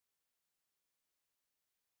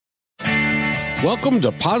Welcome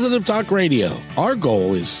to Positive Talk Radio. Our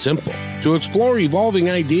goal is simple: to explore evolving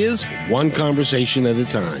ideas one conversation at a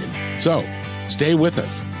time. So, stay with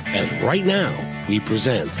us as right now we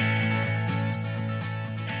present.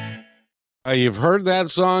 You've heard that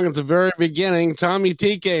song at the very beginning. Tommy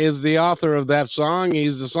Tikka is the author of that song.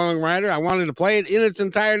 He's the songwriter. I wanted to play it in its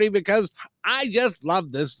entirety because I just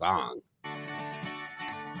love this song.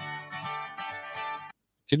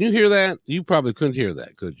 Can you hear that? You probably couldn't hear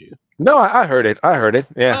that, could you? No, I heard it.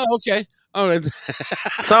 Yeah. Oh, okay. All right.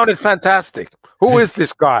 Sounded fantastic. Who is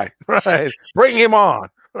this guy? Right. Bring him on.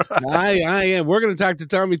 I am. We're going to talk to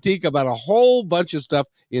Tommy Tikka about a whole bunch of stuff.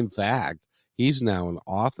 In fact, he's now an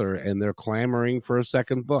author, and they're clamoring for a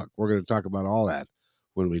second book. We're going to talk about all that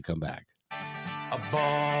when we come back. I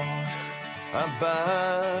bought a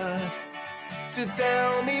bird to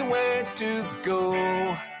tell me where to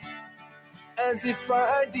go, as if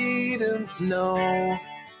I didn't know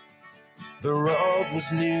the road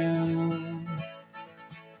was new.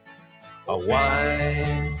 A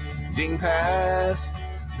winding path,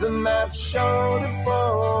 the map showed a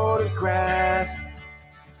photograph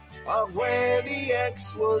of where the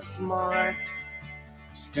X was marked.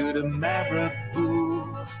 Stood a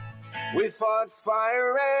marabou. We fought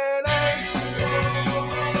fire and ice.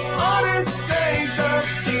 Odysseys of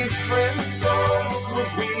different sorts were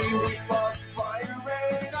we fought fire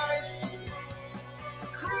and ice. The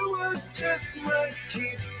crew was just my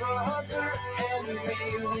kid brother and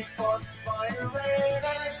me. We fought fire and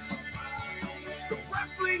ice. The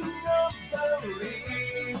rustling of the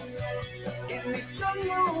leaves in this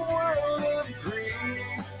jungle world of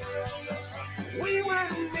green. We were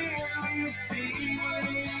merely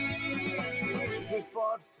thieves. We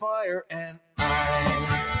fought fire and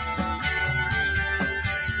ice.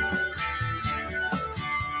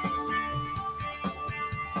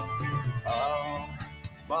 Our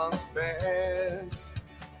bunk beds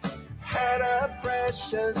had a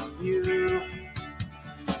precious view.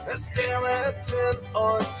 A skeleton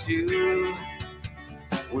or two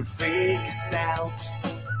would fake us out.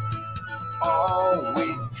 All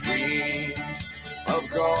we dreamed of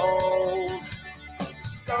gold,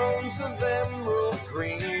 stones of emerald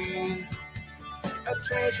green, a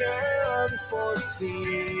treasure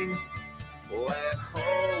unforeseen. Let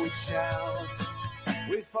ho it shout.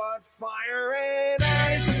 We fought fire and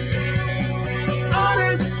ice.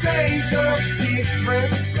 Odysseys of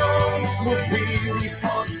different sorts were we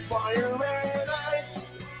fought fire and ice.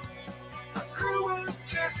 Our crew was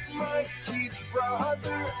just my kid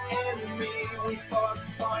brother and me. We fought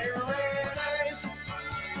fire and ice.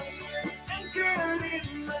 We anchored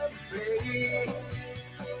in the bay.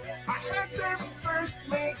 I heard the first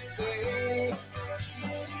mate say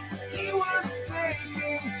he was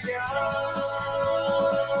taking charge.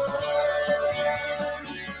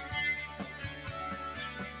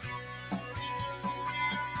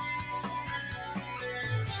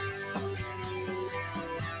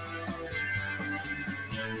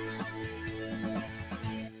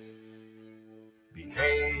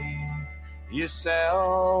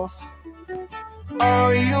 Yourself,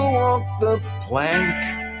 or you walk the plank.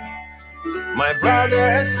 My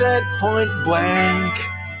brother said point blank,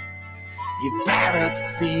 you parrot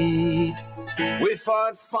feed. We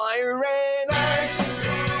fought fire and ice.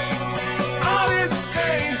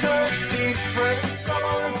 Odysseys of different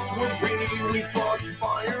sorts were we fought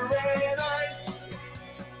fire and ice.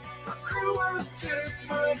 Our crew was just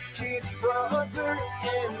my kid brother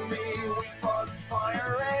and me. We fought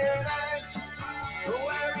fire and ice.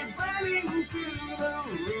 Where we ran into the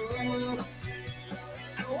roof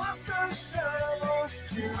and lost our shovels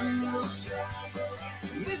too.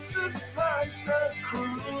 This surprised the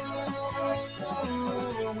crew.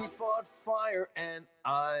 We fought fire and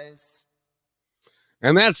ice.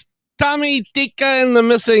 And that's Tommy Tikka and the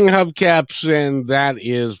Missing Hubcaps, and that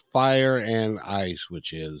is Fire and Ice,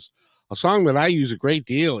 which is a song that I use a great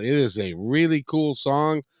deal. It is a really cool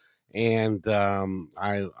song, and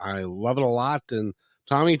I love it a lot. And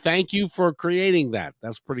Tommy, thank you for creating that.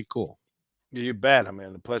 That's pretty cool. You bet. I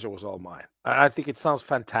mean, the pleasure was all mine. I think it sounds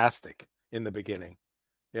fantastic in the beginning.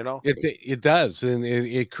 You know, it does, and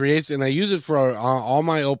it creates, and I use it for all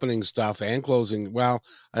my opening stuff and closing. Well,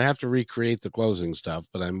 I have to recreate the closing stuff,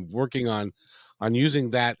 but I'm working on using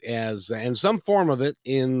that as and some form of it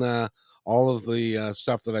in all of the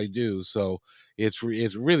stuff that I do. So it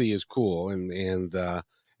really is cool, and I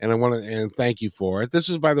want to and thank you for it. This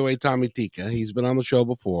is, by the way, Tommy Tikka. He's been on the show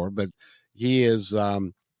before, but he is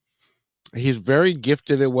he's very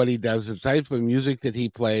gifted at what he does. The type of music that he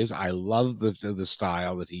plays, I love the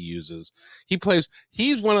style that he uses.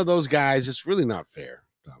 He's one of those guys. It's really not fair,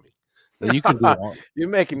 Tommy. Now you can do all. You're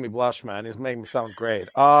making me blush, man. It's making me sound great.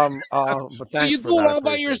 But thanks You for do that. it I all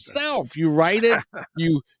by appreciate that. yourself. You write it,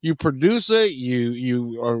 you produce it,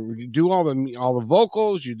 you do all the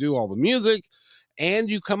vocals, you do all the music, and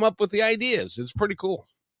you come up with the ideas. It's pretty cool.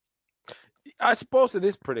 I suppose it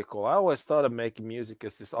is pretty cool. I always thought of making music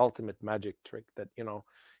as this ultimate magic trick that,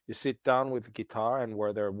 you sit down with the guitar and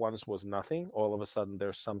where there once was nothing, all of a sudden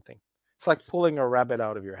there's something. It's like pulling a rabbit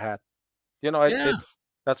out of your hat. Yeah.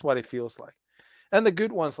 That's what it feels like. And the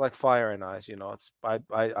good ones like Fire and Ice, it's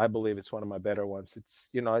I believe it's one of my better ones. It's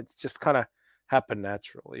just kind of happen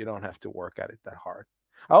naturally. You don't have to work at it that hard.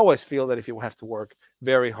 I always feel that if you have to work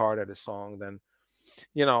very hard at a song, then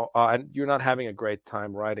and you're not having a great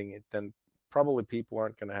time writing it, then probably people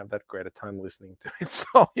aren't going to have that great a time listening to it.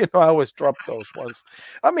 So I always drop those ones.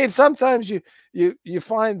 I mean, sometimes you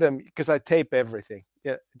find them because I tape everything.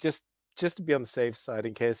 Yeah, just to be on the safe side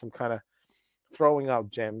in case I'm kind of throwing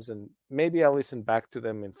out gems, and maybe I'll listen back to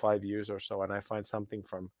them in 5 years or so, and I find something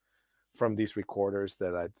from these recorders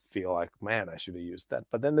that I feel like, man, I should have used that.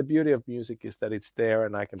 But then the beauty of music is that it's there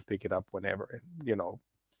and I can pick it up whenever,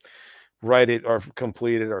 write it or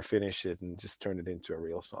complete it or finish it and just turn it into a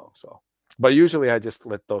real song. So, but usually I just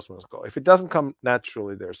let those ones go. If it doesn't come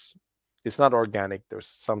naturally, it's not organic. There's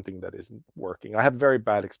something that isn't working. I have very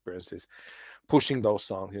bad experiences pushing those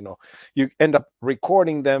songs. You end up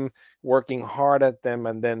recording them, working hard at them,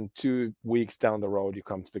 and then 2 weeks down the road you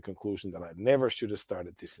come to the conclusion that I never should have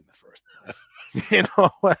started this in the first place.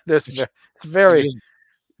 It's very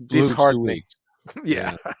disheartening.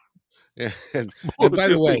 Yeah. And by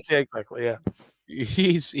the way, yeah, exactly, yeah,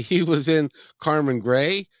 he was in Carmen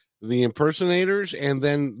Gray, The Impersonators, and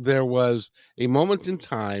then there was a moment in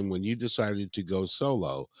time when you decided to go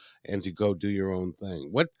solo and to go do your own thing.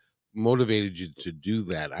 What motivated you to do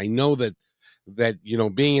that? I know that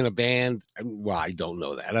being in a band, well, I don't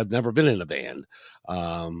know that. I've never been in a band,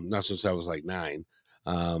 not since I was like 9.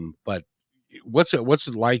 But what's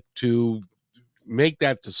it like to make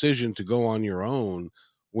that decision to go on your own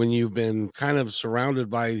when you've been kind of surrounded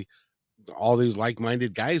by all these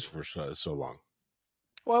like-minded guys for so long?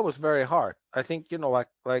 Well, it was very hard. I think like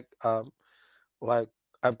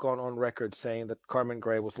I've gone on record saying that Carmen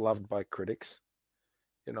Gray was loved by critics,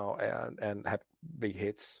 and had big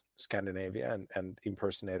hits, Scandinavia, and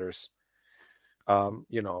Impersonators,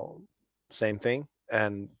 same thing,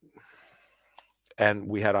 and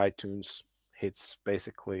we had iTunes hits,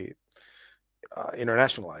 basically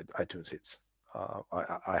international iTunes hits.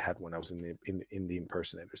 I had when I was in the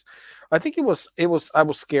Impersonators. I think I was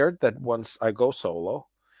scared that once I go solo,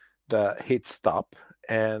 the hits stop,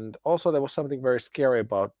 and also there was something very scary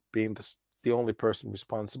about being the only person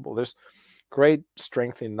responsible. There's great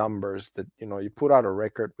strength in numbers that you put out a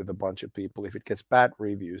record with a bunch of people. If it gets bad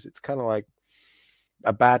reviews, it's kind of like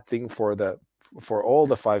a bad thing for all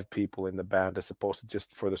the 5 people in the band, as opposed to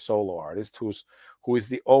just for the solo artist who is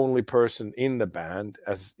the only person in the band,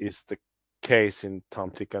 as is the case in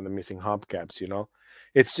Tikka and the Missing Hubcaps.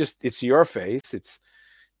 It's your face. It's,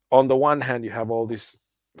 on the one hand, you have all this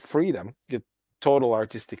freedom, get total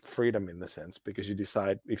artistic freedom in the sense, because you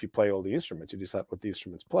decide, if you play all the instruments, you decide what the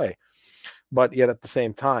instruments play, but yet at the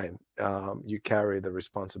same time you carry the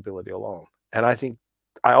responsibility alone. And I think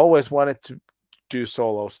I always wanted to do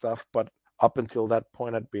solo stuff, but up until that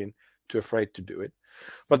point I'd been too afraid to do it.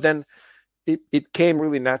 But then it came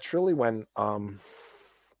really naturally when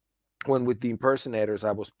with the Impersonators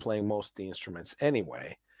I was playing most of the instruments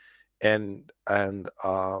anyway, and when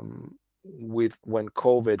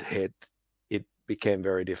COVID hit, it became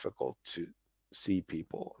very difficult to see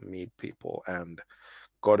people, meet people, and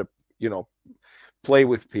go to play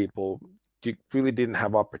with people. You really didn't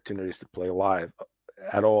have opportunities to play live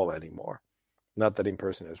at all anymore. Not that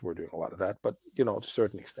Impersonators were doing a lot of that, but to a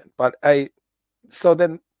certain extent. But so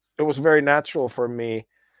then it was very natural for me,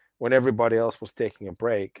 when everybody else was taking a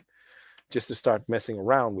break, just to start messing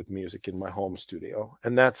around with music in my home studio.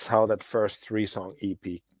 And that's how that first 3-song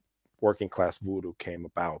EP, Working Class Voodoo, came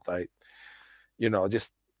about. I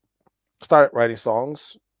just started writing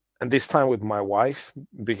songs, and this time with my wife,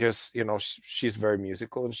 because she's very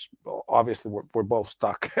musical, and obviously we're both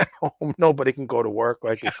stuck at home. Nobody can go to work,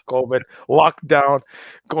 like it's COVID, lockdown,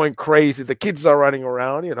 going crazy. The kids are running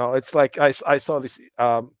around. It's like I saw this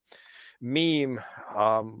meme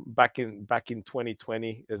back in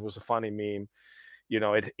 2020. It was a funny meme.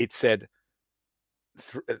 It said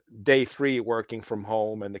day 3 working from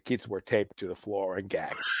home, and the kids were taped to the floor and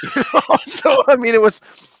gagged. So I mean,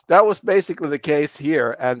 that was basically the case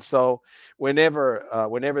here. And so whenever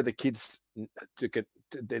the kids took it,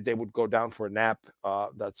 they would go down for a nap.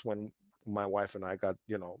 That's when my wife and I got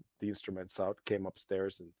the instruments out, came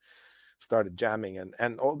upstairs, and started jamming,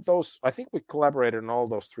 and all those. I think we collaborated on all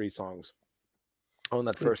those 3 songs on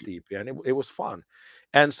that first EP, and it was fun.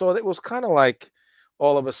 And so it was kind of like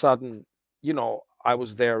all of a sudden, I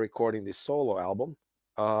was there recording this solo album,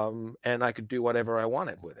 and I could do whatever I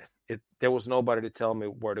wanted with it. There was nobody to tell me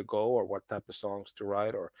where to go or what type of songs to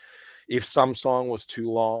write, or if some song was too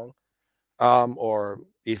long, or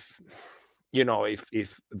if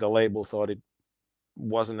the label thought it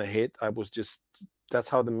wasn't a hit. That's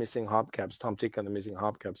how the Missing Hubcaps, Tom Tikka and the Missing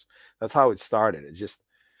Hubcaps, that's how it started. It just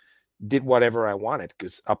did whatever I wanted,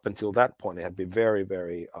 because up until that point it had been very,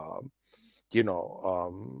 very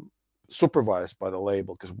supervised by the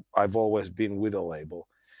label, because I've always been with a label,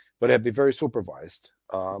 but it had been very supervised,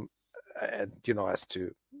 and as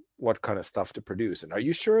to what kind of stuff to produce, and are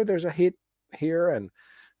you sure there's a hit here, and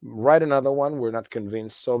write another one, we're not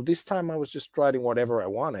convinced. So this time I was just writing whatever I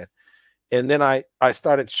wanted, and then I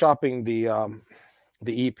started shopping the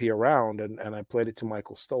EP around, and I played it to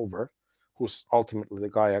Michael Stover, who's ultimately the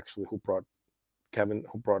guy actually who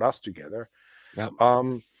brought us together. Yep.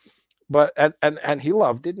 But and he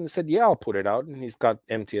loved it and said, yeah, I'll put it out. And he's got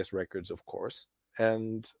MTS Records, of course.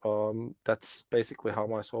 And that's basically how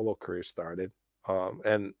my solo career started.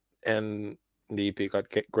 And the EP got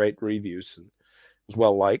great reviews and was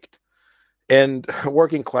well liked. And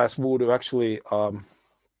Working Class Voodoo actually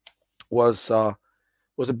was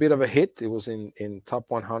a bit of a hit. It was in top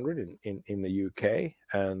 100 in the UK,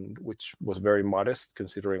 and which was very modest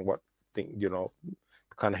considering what the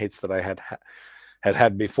kind of hits that I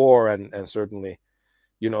had before, and certainly,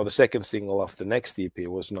 the second single off the next EP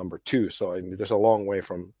was number 2. So I mean, there's a long way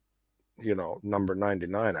from, number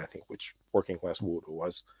 99, I think, which Working Class Voodoo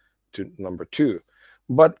was, to number 2.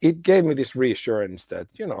 But it gave me this reassurance that,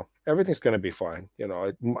 everything's going to be fine.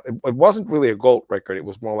 It wasn't really a gold record. It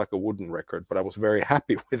was more like a wooden record, but I was very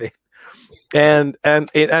happy with it. And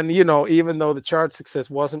even though the chart success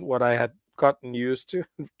wasn't what I had gotten used to,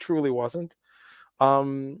 truly wasn't,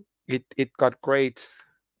 it got great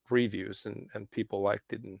reviews and people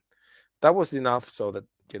liked it. And that was enough so that,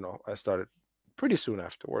 I started pretty soon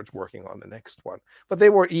afterwards working on the next one. But they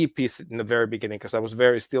were EPs in the very beginning, because I was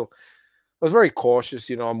very cautious.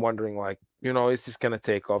 I'm wondering, like, is this going to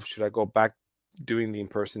take off? Should I go back doing the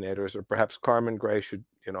impersonators, or perhaps Carmen Gray should,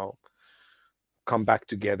 come back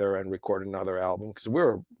together and record another album? Because we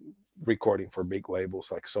were recording for big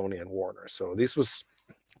labels like Sony and Warner. So this was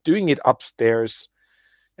doing it upstairs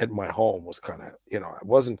at my home was kind of, I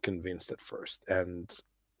wasn't convinced at first. And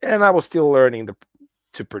I was still learning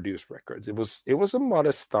to produce records. It was a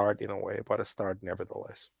modest start in a way, but a start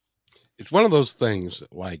nevertheless. It's one of those things,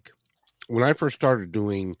 like, when I first started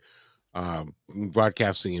doing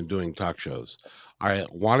broadcasting and doing talk shows, I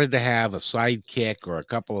wanted to have a sidekick or a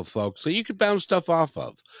couple of folks that you could bounce stuff off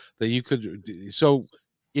of, that you could. So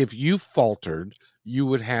if you faltered, you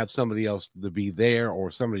would have somebody else to be there,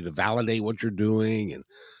 or somebody to validate what you're doing.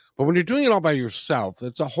 But when you're doing it all by yourself,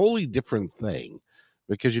 it's a wholly different thing,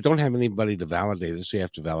 because you don't have anybody to validate it. So you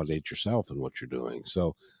have to validate yourself in what you're doing.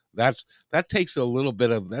 So that takes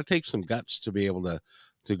that takes some guts to be able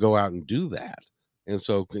to go out and do that. And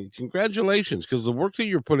so congratulations, because the work that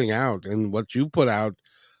you're putting out and what you put out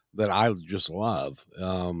that I just love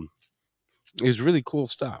is really cool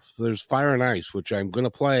stuff. There's Fire and Ice, which I'm going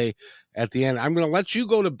to play at the end. I'm going to let you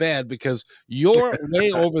go to bed because you're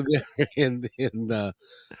way over there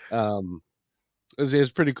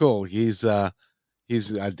it's pretty cool. He's a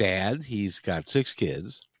dad. He's got 6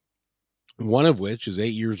 kids, one of which is 8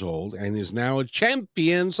 years old and is now a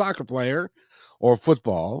champion soccer player, or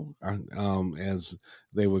football, as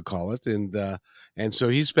they would call it. And so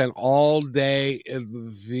he spent all day in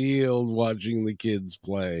the field watching the kids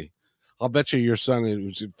play. I'll bet you your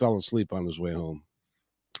son fell asleep on his way home.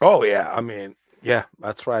 Oh, yeah. I mean, yeah,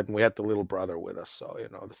 that's right. And we had the little brother with us. So, the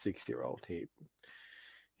 6-year-old,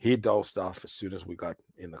 he dozed off as soon as we got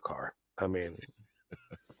in the car. I mean,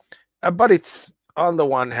 but it's, on the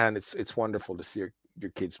one hand, it's wonderful to see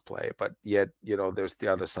your kids play. But yet, there's the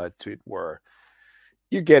other side to it where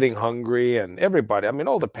you're getting hungry, and everybody, I mean,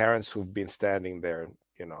 all the parents who've been standing there,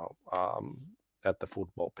 at the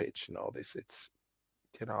football pitch, this,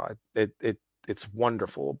 it's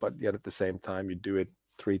wonderful, but yet at the same time, you do it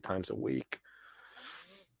 3 times a week.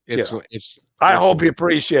 I hope he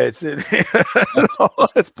appreciates it.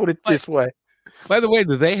 Let's put it this way. By the way,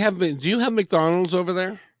 do you have McDonald's over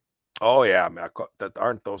there? Oh yeah, I mean, that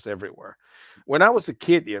aren't those everywhere. When I was a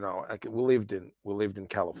kid, like we lived in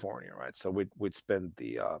California, right? So we'd spend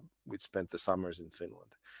the summers in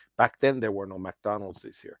Finland. Back then, there were no McDonald's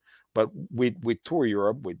here, but we'd tour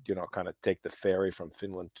Europe. We'd kind of take the ferry from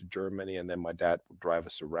Finland to Germany, and then my dad would drive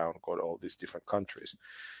us around, go to all these different countries.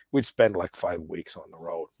 We'd spend like 5 weeks on the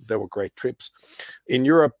road. They were great trips. In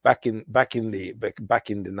Europe, back in the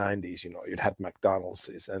 90s, you'd had McDonald's,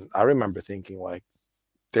 and I remember thinking like,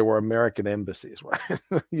 there were American embassies,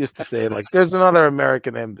 right? Used to say like, "There's another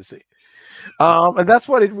American embassy," and that's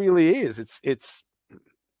what it really is. It's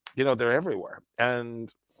they're everywhere,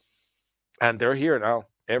 and they're here now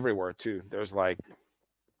everywhere too. There's like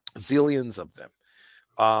zillions of them,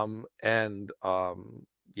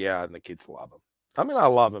 yeah, and the kids love them. I mean, I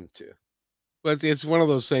love them too. But it's one of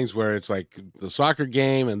those things where it's like the soccer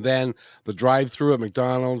game and then the drive-through at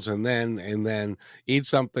McDonald's and then eat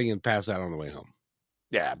something and pass out on the way home.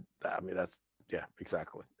 Yeah, I mean yeah,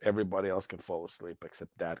 exactly. Everybody else can fall asleep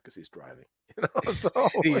except Dad because he's driving. So,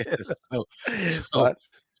 Yes. but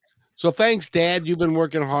So thanks, Dad. You've been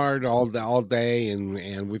working hard all day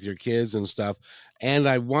and with your kids and stuff. And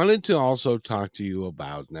I wanted to also talk to you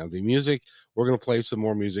about now the music. We're going to play some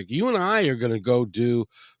more music. You and I are going to go do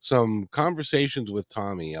some conversations with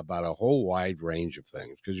Tommy about a whole wide range of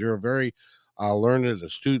things because you're a very learned,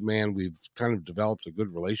 astute man. We've kind of developed a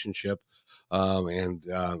good relationship. And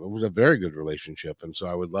it was a very good relationship. And so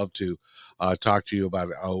I would love to talk to you about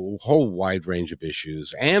a whole wide range of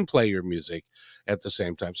issues and play your music at the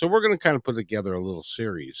same time. So we're going to kind of put together a little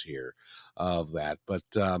series here of that. But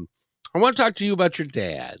I want to talk to you about your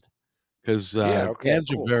dad because okay,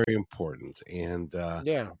 dads cool. are very important. And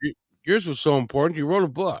Yeah. yours was so important. You wrote a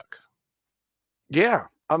book. Yeah.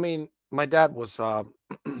 I mean, my dad was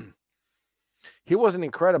he was an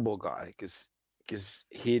incredible guy because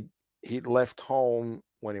he'd left home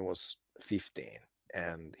when he was 15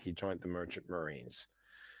 and he joined the Merchant Marines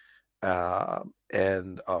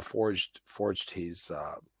and forged his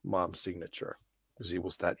mom's signature because he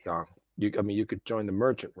was that young. You could join the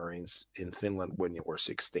Merchant Marines in Finland when you were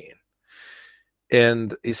 16,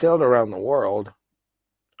 and he sailed around the world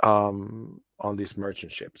on these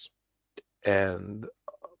merchant ships. And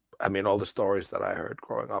I mean, all the stories that I heard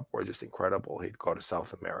growing up were just incredible. He'd go to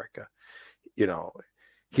South America,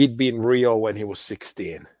 he'd be in Rio when he was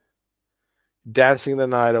 16, dancing the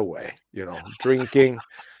night away, drinking.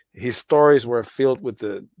 His stories were filled with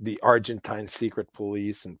the Argentine secret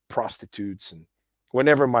police and prostitutes. And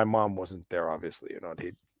whenever my mom wasn't there, obviously,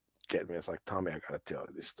 he'd get me. It's like, Tommy, I got to tell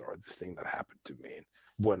you this story, this thing that happened to me in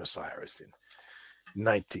Buenos Aires in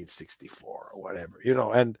 1964 or whatever,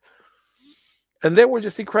 and they were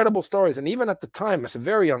just incredible stories. And even at the time, as a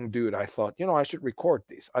very young dude, I thought, I should record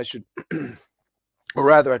these. I should, or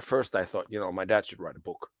rather, at first, I thought, my dad should write a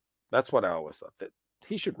book. That's what I always thought, that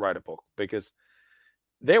he should write a book because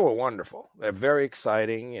they were wonderful. They're very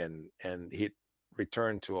exciting. And he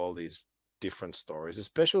returned to all these different stories,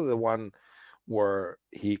 especially the one where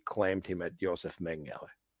he claimed he met Josef Mengele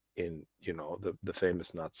in, the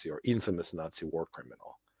famous Nazi or infamous Nazi war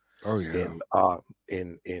criminal. Oh yeah.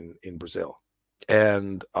 In Brazil.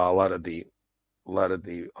 And a lot of the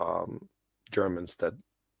Germans that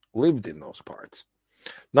lived in those parts.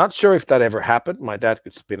 Not sure if that ever happened. My dad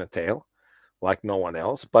could spin a tale like no one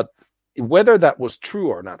else, but whether that was true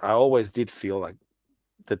or not, I always did feel like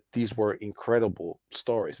that these were incredible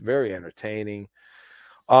stories, very entertaining.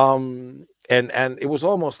 And it was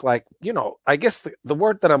almost like, I guess the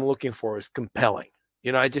word that I'm looking for is compelling.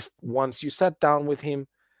 I just, once you sat down with him,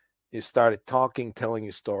 you started talking, telling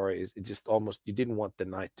you stories. It just almost, you didn't want the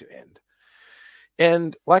night to end.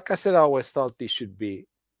 And like I said, I always thought these should be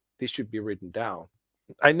written down.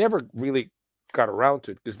 I never really got around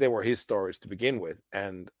to it because they were his stories to begin with.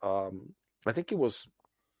 And I think it was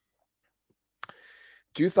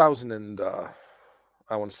 2000 and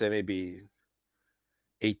I want to say maybe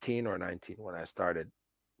 18 or 19 when I started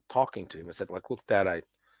talking to him. I said, like, look, Dad,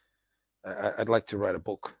 I'd like to write a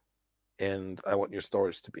book. And I want your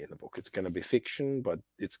stories to be in the book. It's going to be fiction, but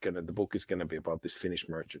the book is going to be about this Finnish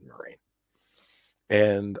merchant marine.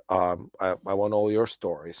 And I want all your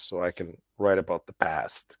stories so I can write about the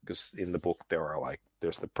past, because in the book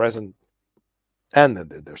there's the present and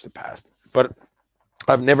then there's the past. But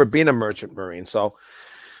I've never been a merchant marine, so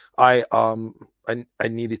I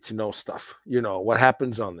needed to know stuff. What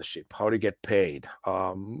happens on the ship, how to get paid,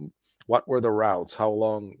 what were the routes, how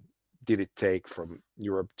long did it take from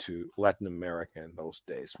Europe to Latin America in those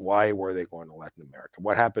days? Why were they going to Latin America?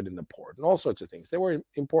 What happened in the port? And all sorts of things. They were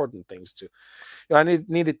important things to, I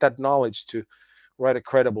needed that knowledge to write a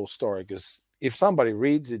credible story, because if somebody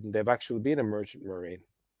reads it and they've actually been a merchant marine,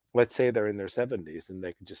 let's say they're in their 70s, and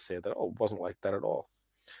they could just say that, oh, it wasn't like that at all.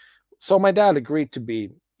 So my dad agreed to be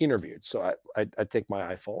interviewed. So I take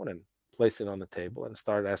my iPhone and place it on the table and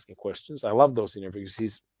started asking questions. I love those interviews.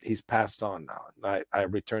 He's passed on now. I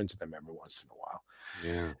return to them every once in a while.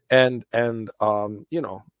 Yeah. And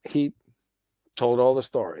he told all the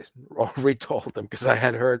stories or retold them because I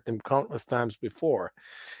had heard them countless times before.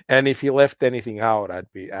 And if he left anything out,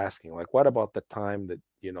 I'd be asking, like, what about the time that,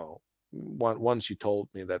 once you told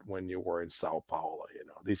me that when you were in Sao Paulo,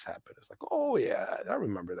 this happened. It's like, oh yeah, I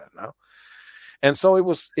remember that now. And so it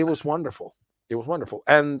was wonderful. It was wonderful.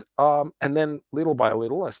 And then little by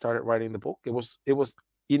little, I started writing the book. It was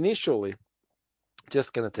initially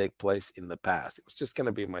just going to take place in the past. It was just going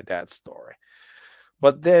to be my dad's story.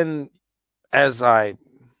 But then as I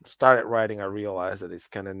started writing, I realized that it's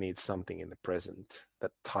going to need something in the present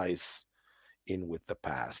that ties in with the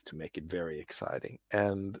past to make it very exciting.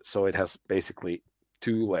 And so it has basically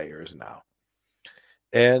 2 layers now.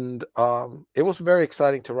 And it was very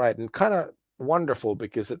exciting to write and kind of wonderful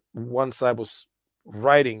because once I was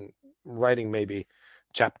writing maybe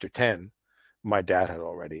chapter 10, my dad had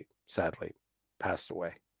already sadly passed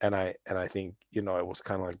away. And I think, it was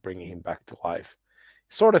kind of like bringing him back to life.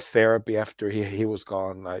 Sort of therapy after he was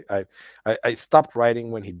gone. I stopped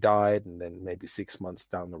writing when he died, and then maybe 6 months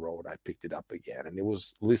down the road, I picked it up again. And it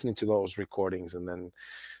was listening to those recordings and then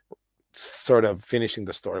sort of finishing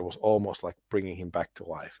the story was almost like bringing him back to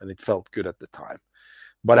life, and it felt good at the time.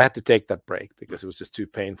 But I had to take that break because it was just too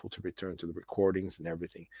painful to return to the recordings and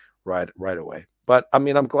everything right away. But I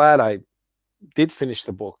mean, I'm glad I did finish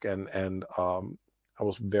the book, and I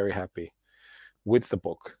was very happy with the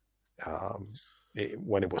book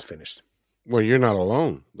when it was finished. Well, you're not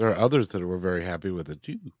alone. There are others that were very happy with it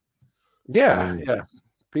too. Yeah, yeah.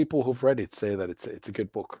 People who've read it say that it's a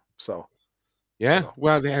good book. So yeah,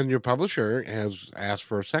 well, and your publisher has asked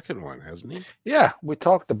for a second one, hasn't he? Yeah, we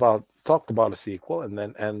talked about a sequel, and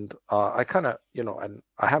I kind of and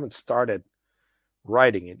I haven't started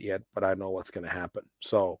writing it yet, but I know what's going to happen.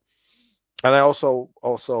 So, and I also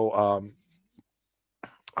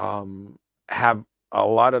have a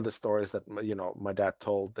lot of the stories that my dad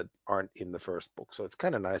told that aren't in the first book. So it's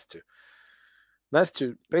kind of nice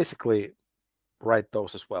to basically write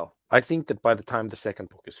those as well. I think that by the time the second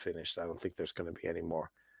book is finished, I don't think there's going to be any more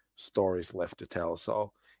stories left to tell.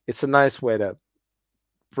 So it's a nice way to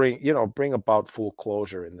bring about full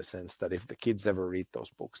closure, in the sense that if the kids ever read those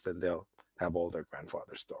books, then they'll have all their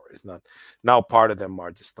grandfather's stories. Not now, part of them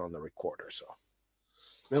are just on the recorder. So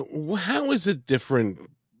now, how is it different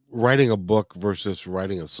writing a book versus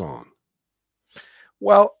writing a song?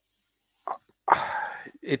 Well,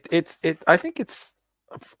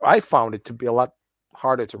 I found it to be a lot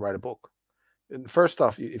harder to write a book. And first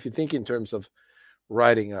off, if you think in terms of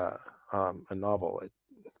writing a novel,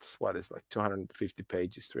 it's like 250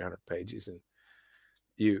 pages, 300 pages, and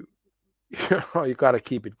you got to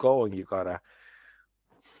keep it going. You gotta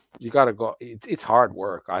go. It's hard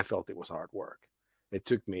work. I felt it was hard work. It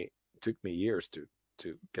took me years to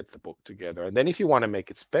get the book together. And then if you want to make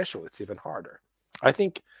it special, it's even harder. I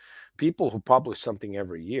think people who publish something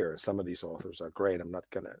every year, some of these authors are great. I'm not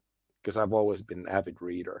gonna, because I've always been an avid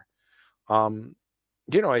reader.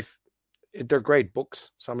 If they're great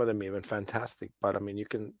books, some of them even fantastic, but I mean,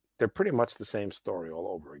 they're pretty much the same story all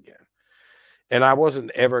over again. And I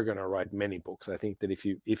wasn't ever going to write many books. I think that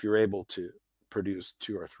if you're able to produce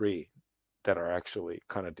 2 or 3 that are actually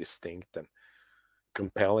kind of distinct and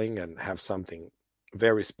compelling and have something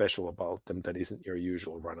very special about them that isn't your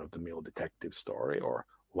usual run-of-the-mill detective story or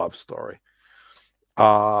love story,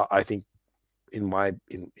 I think in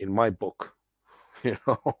my book,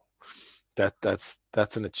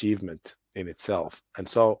 that's an achievement in itself. And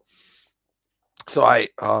so I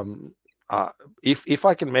if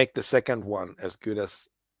I can make the second one as good as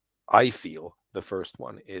I feel the first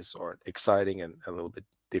one is, or exciting and a little bit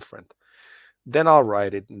different, then I'll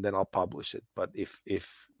write it and then I'll publish it. But if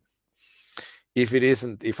it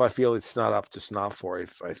isn't, if I feel it's not up to snuff, or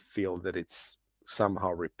if I feel that it's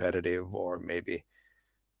somehow repetitive or maybe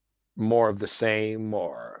more of the same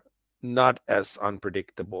or not as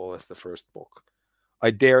unpredictable as the first book,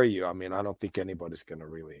 I dare you. I mean, I don't think anybody's going to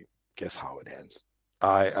really guess how it ends.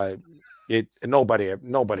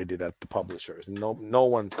 Nobody did at the publishers. No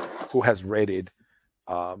one who has read it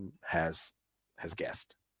has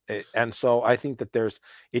guessed. And so I think that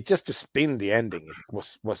it just to spin the ending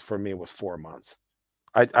was for me was 4 months.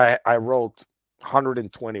 I wrote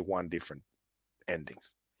 121 different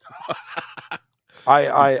endings.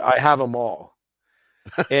 I have them all.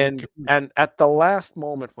 And at the last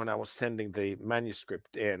moment when I was sending the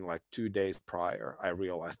manuscript in, like 2 days prior, I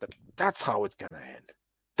realized that that's how it's gonna end.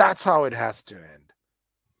 That's how it has to end.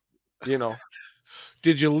 You know?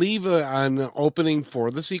 Did you leave an opening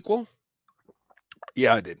for the sequel?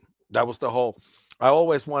 Yeah, I did. That was the whole. I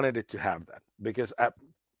always wanted it to have that because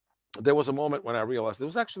there was a moment when I realized it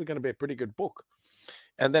was actually going to be a pretty good book,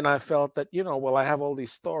 and then I felt that well, I have all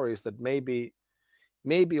these stories that maybe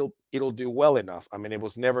it'll do well enough. I mean, it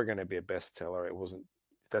was never going to be a bestseller. It wasn't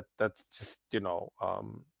that. That's just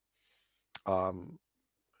um,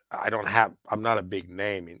 I don't have. I'm not a big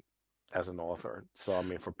name as an author, so I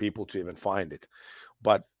mean, for people to even find it,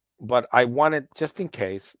 but I wanted, just in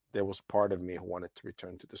case, there was part of me who wanted to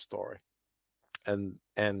return to the story, and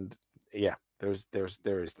yeah, there is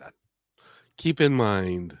that. Keep in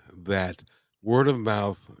mind that word of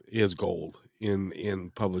mouth is gold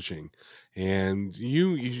in publishing, and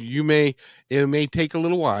you may, it may take a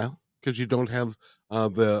little while because you don't have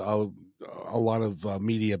the a lot of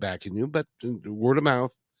media backing you, but word of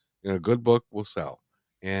mouth, a good book will sell,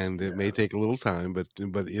 and it may Yeah. take a little time, but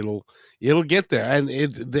it'll get there, and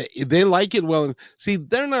they like it. Well, see,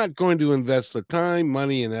 they're not going to invest the time,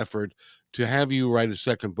 money, and effort to have you write a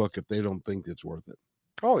second book if they don't think it's worth it.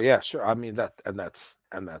 Oh yeah, sure. I mean that's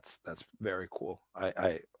very cool.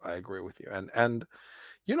 I agree with you. And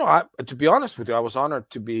I, to be honest with you, I was honored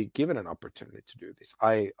to be given an opportunity to do this.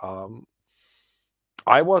 I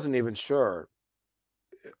wasn't even sure.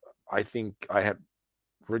 I think I had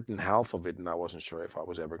written half of it, and I wasn't sure if I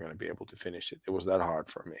was ever going to be able to finish it. It was that hard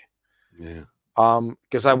for me. Yeah.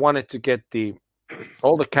 Because I wanted to get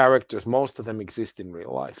all the characters. Most of them exist in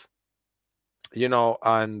real life.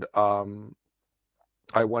 And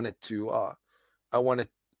I wanted to I wanted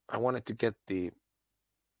to get the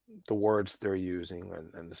words they're using,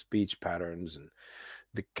 and the speech patterns and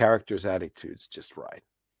the characters' attitudes just right.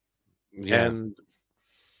 Yeah. And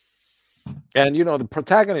the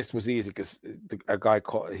protagonist was easy because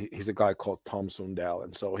he's a guy called Tom Sundell,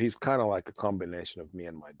 and so he's kind of like a combination of me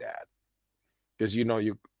and my dad, because you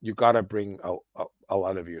got to bring a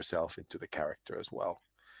lot of yourself into the character as well.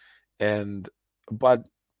 And but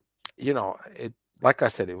it, like I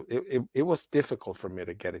said, it was difficult for me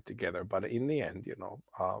to get it together, but in the end,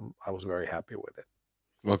 I was very happy with it.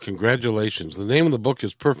 Well, congratulations. The name of the book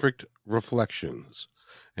is Perfect Reflections,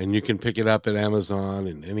 and you can pick it up at Amazon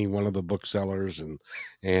and any one of the booksellers, and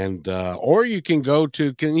or you can go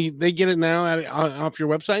to, they get it now off your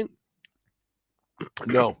website?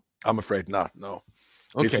 No, I'm afraid not. No,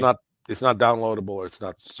 Okay. It's not downloadable, or it's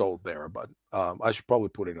not sold there. But I should probably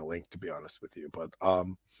put in a link, to be honest with you. But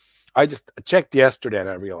I just checked yesterday and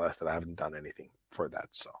I realized that I haven't done anything for that.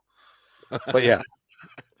 So, but yeah.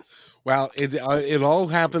 Well, it all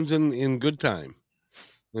happens in good time,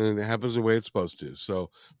 and it happens the way it's supposed to. So,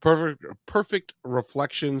 Perfect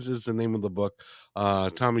Reflections is the name of the book.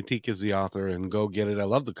 Tommy Tikka is the author, and go get it. I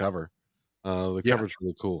love the cover. The Yeah. cover's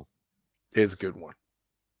really cool. It's a good one.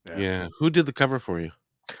 Yeah. Who did the cover for you?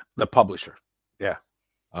 The publisher. Yeah.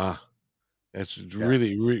 It's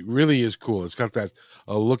really, really is cool. It's got that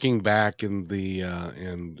looking back in the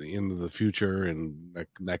and into the future and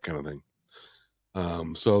that kind of thing.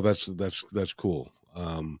 So that's cool.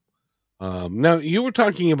 Now you were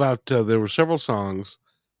talking about there were several songs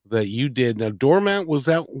that you did. Now, Doormat, was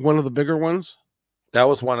that one of the bigger ones? That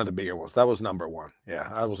was one of the bigger ones. That was number one. Yeah,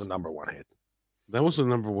 that was a number one hit. That was the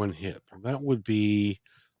number one hit. That would be,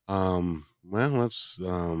 well, let's,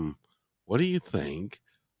 what do you think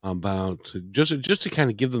about just to kind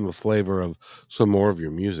of give them a flavor of some more of your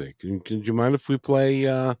music? Could you mind if we play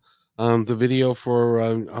the video for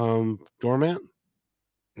Doormat?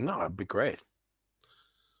 No, that'd be great.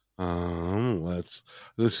 Now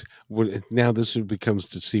this becomes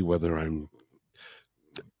to see whether I'm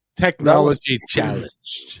technology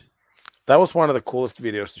challenged. That was one of the coolest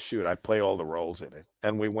videos to shoot. I play all the roles in it,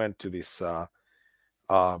 and we went to this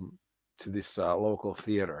local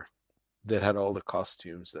theater that had all the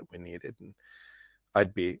costumes that we needed, and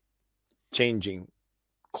I'd be changing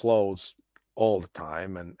clothes all the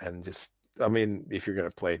time, and just, I mean, if you're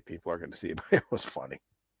gonna play it, people are gonna see it. But it was funny.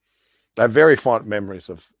 I have very fond memories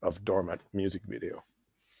of Doormat music video.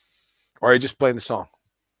 Or are you just playing the song?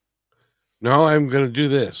 No, I'm gonna do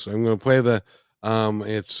this. I'm gonna play the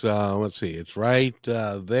it's let's see, it's right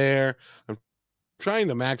there. I'm trying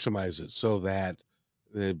to maximize it so that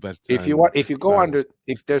but if you go under,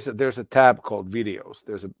 if there's a tab called videos,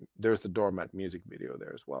 there's the Doormat music video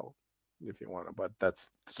there as well, if you want to. But that's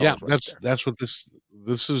that's what this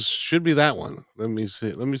is, should be that one. Let me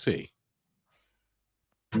see.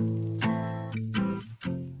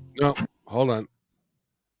 No, hold on.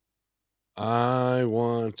 I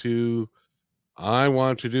want to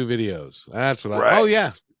do videos. That's what right. Oh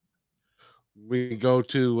yeah. we go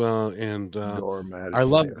to and Doormat. I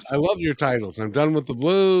love your titles. I'm done with the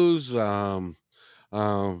blues.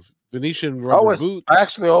 Venetian rubber boots. I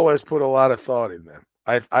actually always put a lot of thought in them.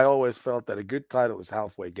 I always felt that a good title is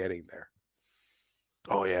halfway getting there.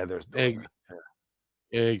 Oh yeah, there's Doormat.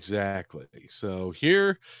 Exactly. So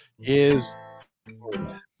here is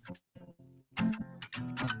Doormat.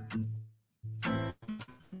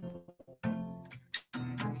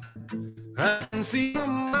 I can see you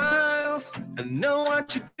miles. I know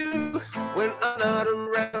what you do when I'm not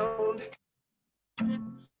around.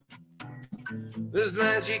 There's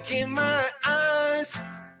magic in my eyes.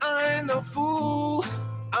 I ain't no fool.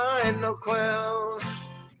 I ain't no clown.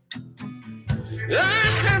 I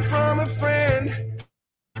heard from a friend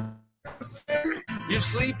you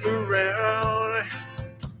sleep around.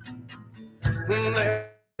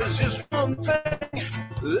 There's just one thing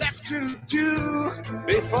left to do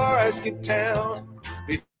before I skip town.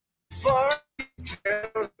 Before I skip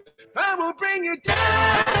town, I will bring you down.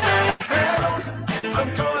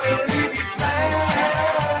 I'm gonna leave you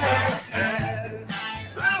flat.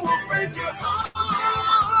 I will break your heart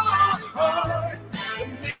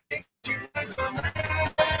and make you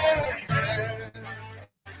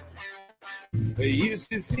I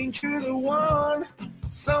used to think you're the one,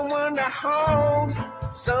 someone to hold,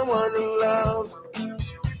 someone to love.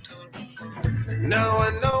 Now I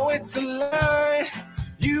know it's a lie.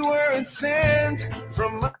 You weren't sent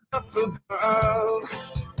from up above.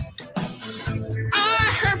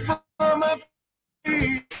 I heard from a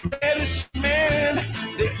medicine man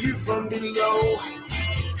that you from below.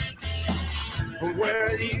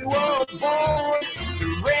 Where you were born, the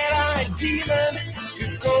red-eyed demon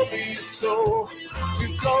took over your soul,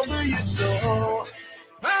 took over your soul.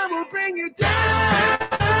 I will bring you down.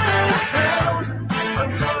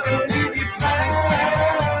 I'm gonna leave you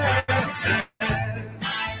flat.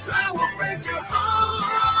 I will break your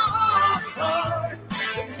heart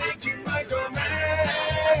and make you my doormat.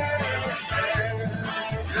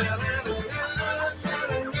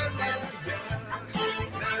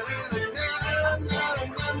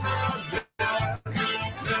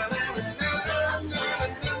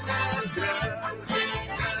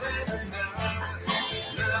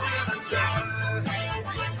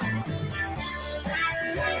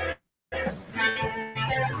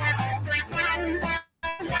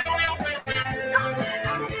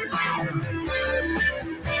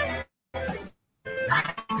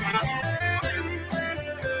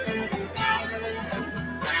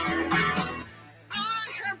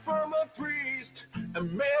 A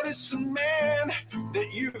medicine man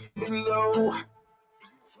that you below.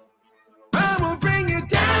 I will bring you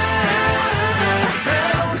down.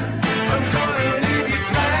 I'm gonna leave you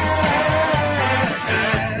flat.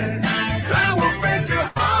 I will break your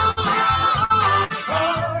heart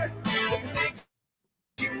and make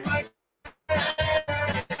you my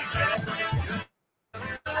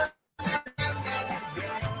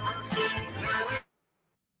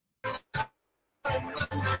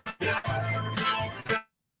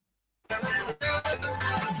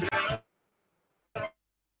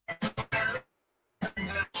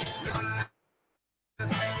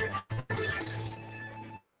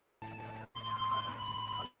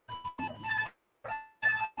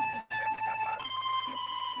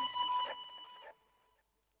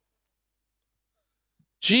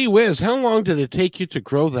Gee whiz, how long did it take you to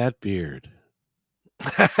grow that beard?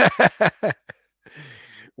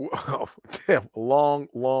 Wow,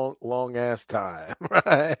 long ass time,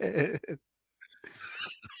 right?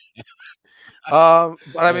 But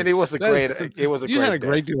I mean, it was a great deal.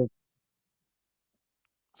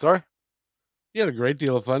 Sorry, you had a great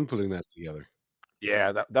deal of fun putting that together.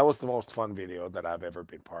 Yeah, that was the most fun video that I've ever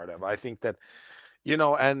been part of. I think that,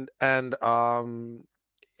 and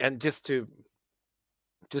just to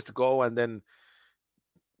go and then,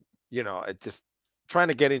 it just trying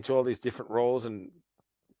to get into all these different roles and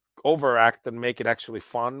overact and make it actually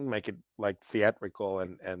fun, make it like theatrical,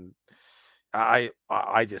 and I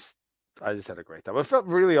just had a great time. I felt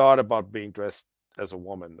really odd about being dressed as a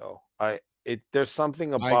woman, though. There's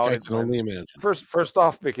something about I it. can only imagine. First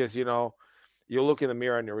off, because you look in the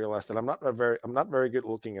mirror and you realize that I'm not very good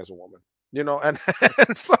looking as a woman, and,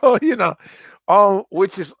 and so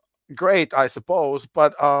which is great, I suppose,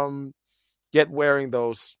 but yet wearing, it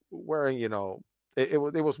was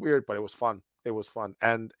weird, but it was fun. It was fun,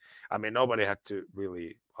 and I mean, nobody had to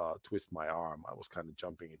really twist my arm. I was kind of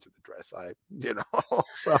jumping into the dress.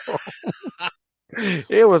 So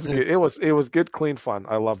it was good. It was good, clean fun.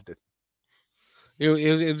 I loved it. It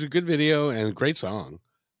was a good video and a great song.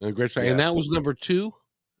 And that was number 2?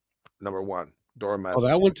 Number 1. Doormat. Oh,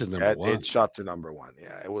 that went to number 1. It shot to number 1.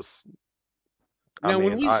 Yeah, it was Now,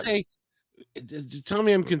 when mean, we say, tell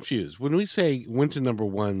me I'm confused. When we say went to number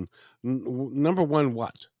one, number one,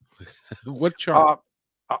 what? What chart?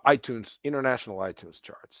 iTunes, international iTunes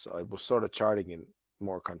charts. So it was sort of charting in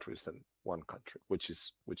more countries than one country, which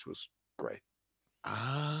was great.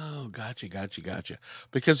 Oh, gotcha.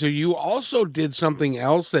 Because you also did something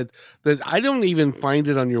else that I don't even find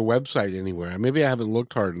it on your website anywhere. Maybe I haven't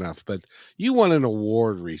looked hard enough, but you won an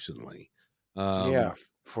award recently. Yeah,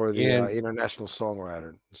 for the And International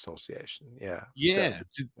Songwriter Association. Yeah, yeah,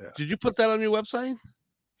 yeah. did you put that on your website?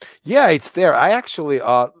 Yeah, it's there. I actually,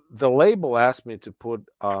 the label asked me to put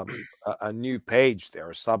a new page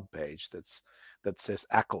there, a sub page that says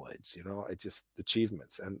accolades. You know, it's just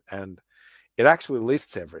achievements, and it actually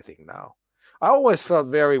lists everything now. I always felt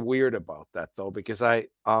very weird about that though, because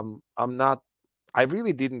I'm not, I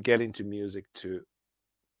really didn't get into music to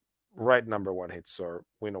write number one hits or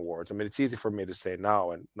win awards. I mean, it's easy for me to say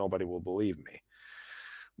now, and nobody will believe me.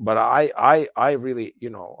 But I really, you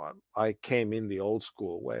know, I came in the old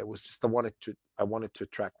school way. It was just I wanted to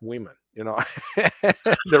attract women, you know.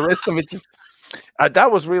 The rest of it just that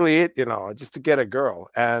was really it, you know, just to get a girl.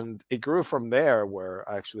 And it grew from there, where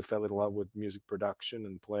I actually fell in love with music production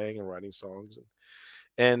and playing and writing songs.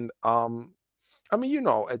 And I mean, you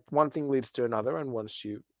know, one thing leads to another, and once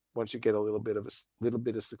you get a little bit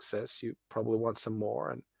of success, you probably want some more,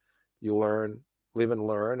 and you live and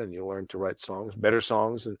learn, and you learn to write better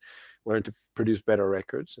songs, and learn to produce better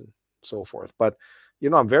records and so forth. But you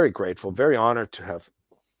know, I'm very grateful, very honored to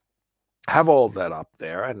have all that up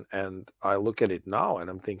there, and I look at it now and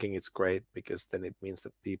I'm thinking it's great, because then it means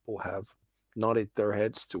that people have nodded their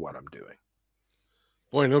heads to what I'm doing.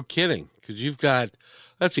 Boy, no kidding. Because you've got,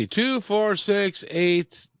 let's see, 2, 4, 6,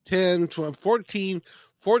 8, 10, 12,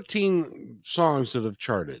 14 songs that have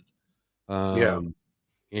charted. Yeah.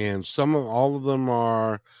 And all of them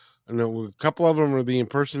are, I know a couple of them are the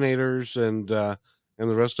impersonators, and the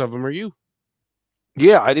rest of them are you.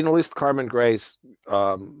 Yeah, I didn't list Carmen Gray's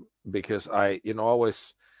because I, you know,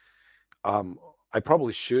 always I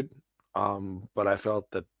probably should, but I felt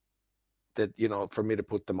that you know, for me to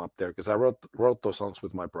put them up there, because I wrote those songs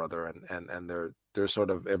with my brother, and they're sort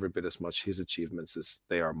of every bit as much his achievements as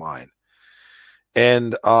they are mine.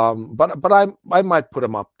 And but I might put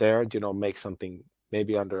them up there, you know, make something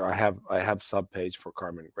maybe under, I have sub page for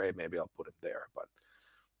Carmen Gray, maybe I'll put it there. But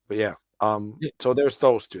yeah, so there's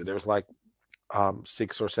those two. There's like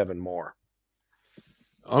 6 or 7 more.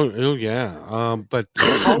 Oh yeah. But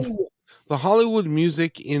the Hollywood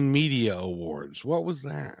Music in Media Awards. What was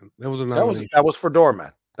that? That was a nomination. That was for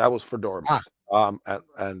Doormat. That was for Doormat. Ah.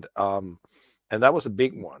 And that was a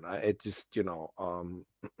big one. It just, you know,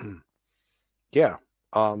 yeah.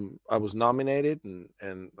 I was nominated,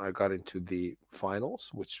 and I got into the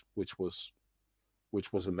finals, which was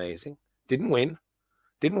amazing. Didn't win,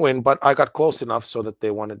 but I got close enough so that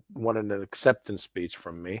they wanted an acceptance speech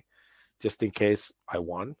from me, just in case I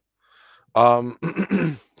won.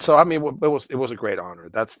 So I mean, it was a great honor.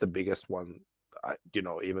 That's the biggest one, you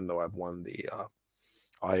know, even though I've won the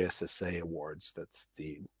ISSA awards. That's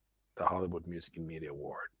the Hollywood Music and Media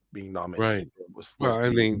Award. Being nominated was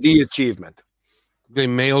the achievement. They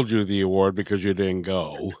mailed you the award because you didn't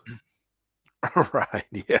go. Right.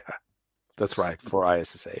 Yeah, that's right, for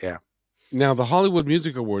ISSA. Yeah. Now, the Hollywood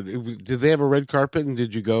Music Award, did they have a red carpet, and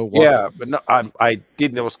did you go? Yeah, but no, I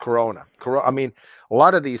didn't. It was Corona. I mean, a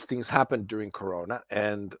lot of these things happened during Corona,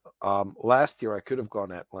 and last year I could have gone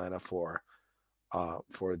to Atlanta for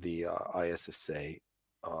the ISSA,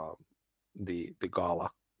 the gala,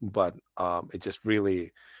 but it just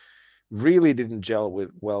really didn't gel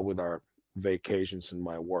well with our vacations and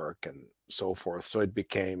my work and so forth. So it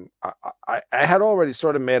became, I had already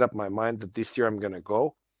sort of made up my mind that this year I'm going to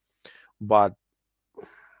go. But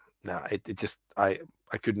no, it just, I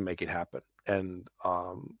couldn't make it happen. And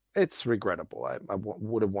it's regrettable. I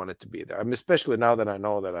would have wanted to be there. I mean, especially now that I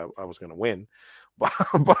know that I was going to win. But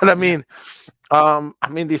I mean,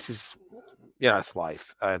 this is, yeah, it's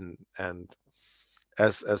life. And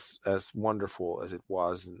as wonderful as it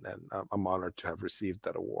was, and I'm honored to have received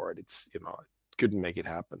that award. It's, you know, I couldn't make it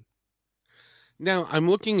happen. Now I'm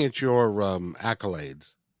looking at your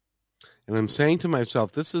accolades, and I'm saying to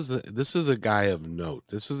myself, this is a guy of note.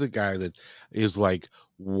 This is a guy that is like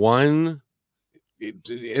one.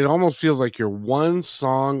 It almost feels like you're one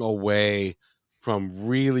song away from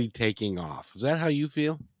really taking off. Is that how you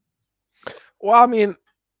feel? Well, I mean,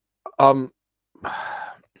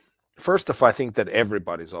 first off, I think that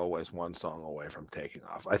everybody's always one song away from taking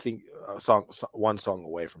off. I think one song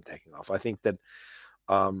away from taking off. I think that,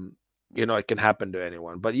 you know, it can happen to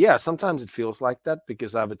anyone. But yeah, sometimes it feels like that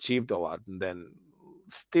because I've achieved a lot, and then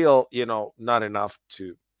still, not enough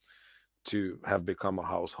to have become a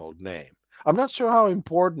household name. I'm not sure how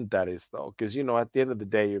important that is though, because at the end of the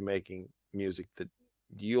day, you're making music that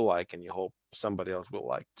you like and you hope somebody else will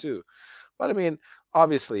like too. But I mean,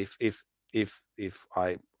 obviously, if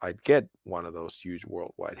I'd get one of those huge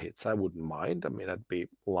worldwide hits, I wouldn't mind. I mean, I'd be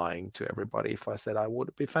lying to everybody if I said I would.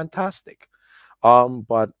 It'd be fantastic.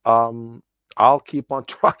 But I'll keep on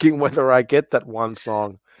trucking whether I get that one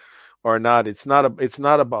song or not. It's not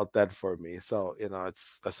about that for me. So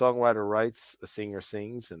it's a songwriter writes, a singer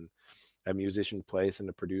sings, and a musician plays, and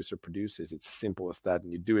a producer produces. It's as simple as that,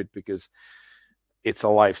 and you do it because it's a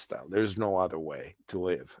lifestyle. There's no other way to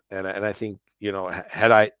live. And I think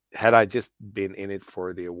had I just been in it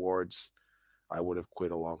for the awards, I would have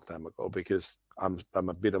quit a long time ago, because I'm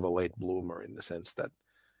a bit of a late bloomer in the sense that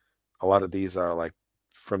a lot of these are like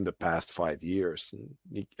from the past 5 years.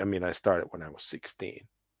 And I mean, I started when I was 16,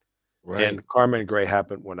 Right. and Carmen Gray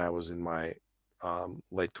happened when I was in my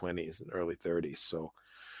late 20s and early 30s. So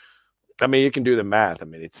I mean, you can do the math. I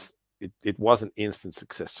mean, it wasn't instant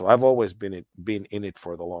success. So I've always been in it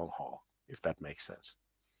for the long haul, if that makes sense.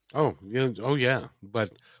 Oh, yeah. Oh, yeah.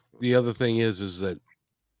 But the other thing is that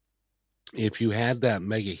if you had that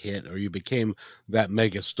mega hit, or you became that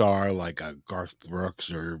mega star like a Garth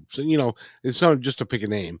Brooks, or it's not just to pick a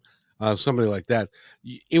name, somebody like that,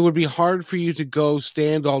 it would be hard for you to go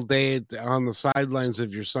stand all day on the sidelines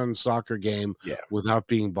of your son's soccer game Yeah. without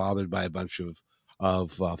being bothered by a bunch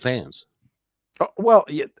of fans. Oh, well,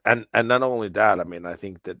 yeah, and not only that, I mean, I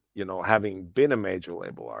think that having been a major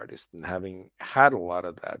label artist and having had a lot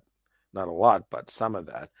of that, not a lot, but some of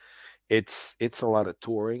that, it's a lot of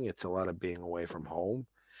touring, it's a lot of being away from home.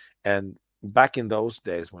 And back in those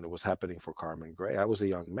days when it was happening for Carmen Gray, I was a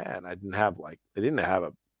young man. I didn't have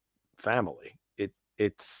a family.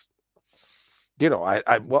 It's I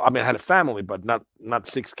had a family, but not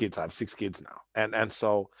 6 kids. I have 6 kids now, and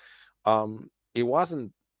so it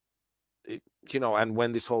wasn't and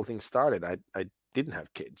when this whole thing started, I didn't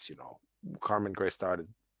have kids. Carmen Gray started,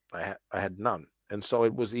 I had none, and so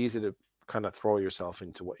it was easy to kind of throw yourself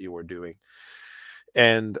into what you were doing.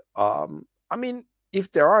 And I mean,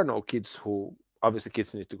 if there are no kids, who obviously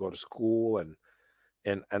kids need to go to school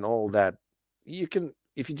and all that, you can,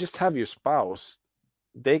 if you just have your spouse,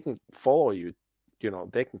 they can follow you.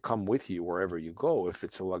 They can come with you wherever you go. If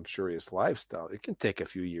it's a luxurious lifestyle, it can take a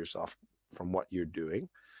few years off from what you're doing,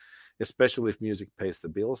 especially if music pays the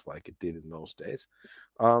bills like it did in those days.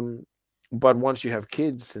 Um, but once you have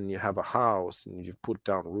kids and you have a house and you put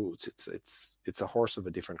down roots, it's a horse of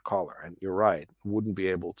a different color. And you're right, wouldn't be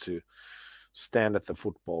able to stand at the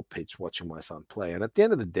football pitch watching my son play. And at the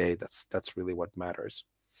end of the day, that's really what matters.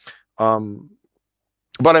 Um,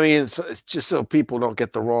 but I mean, it's just so people don't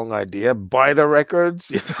get the wrong idea. Buy the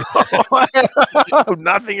records,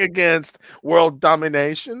 Nothing against world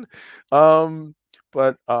domination,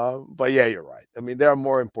 but yeah, you're right. I mean, there are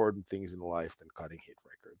more important things in life than cutting hit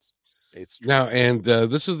records. It's true. Now, and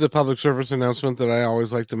this is the public service announcement that I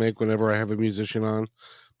always like to make whenever I have a musician on.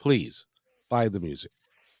 Please buy the music.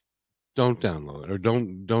 Don't download it, or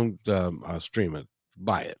don't stream it.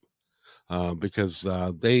 Buy it, because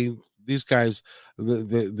these guys,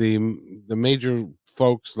 the major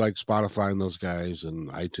folks like Spotify and those guys and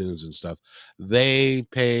iTunes and stuff, they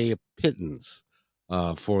pay a pittance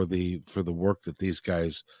for the work that these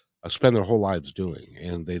guys spend their whole lives doing,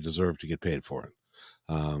 and they deserve to get paid for it.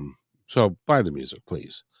 So buy the music,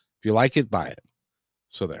 please. If you like it, buy it.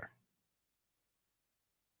 So there.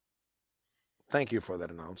 Thank you for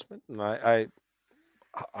that announcement, and I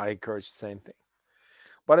encourage the same thing.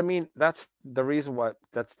 But I mean, that's the reason why.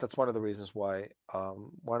 That's one of the reasons why.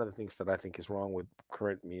 One of the things that I think is wrong with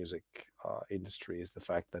current music industry is the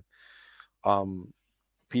fact that um,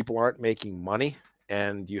 people aren't making money,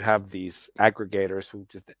 and you have these aggregators who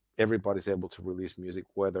just everybody's able to release music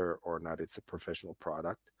whether or not it's a professional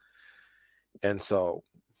product. And so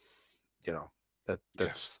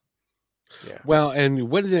that's yeah. Well, and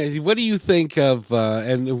what do you think of?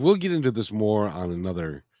 And we'll get into this more on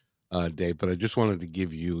another day, but I just wanted to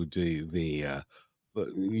give you the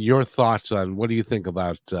your thoughts on what do you think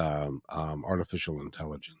about artificial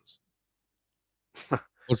intelligence?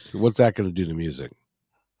 What's that going to do to music?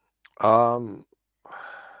 um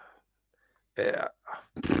yeah,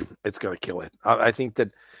 it's gonna kill it. I think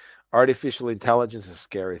that artificial intelligence is a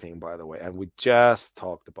scary thing, by the way, and we just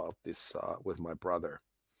talked about this with my brother.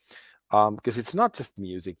 Because it's not just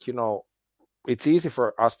music. It's easy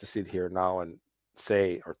for us to sit here now and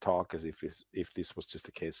say or talk as if this was just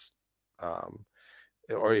a case,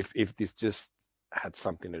 or if this just had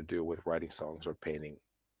something to do with writing songs or painting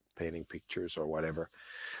painting pictures or whatever.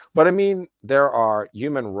 But I mean, there are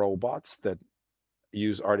human robots that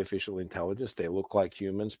use artificial intelligence. They look like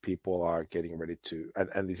humans. People are getting ready to,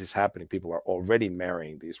 and this is happening. People are already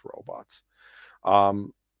marrying these robots.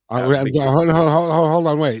 Hold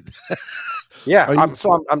on, wait. Yeah, Are you,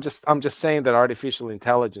 I'm just saying that artificial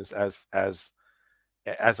intelligence as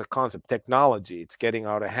a concept, technology, it's getting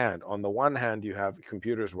out of hand. On the one hand, you have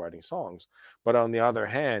computers writing songs, but on the other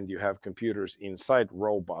hand, you have computers inside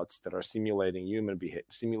robots that are simulating human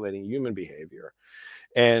behavior,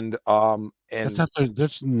 and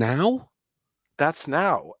that's now? that's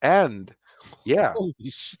now. And yeah, Holy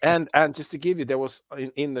shit. and just to give you, there was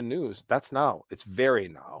in the news, that's now, it's very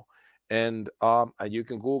now. And you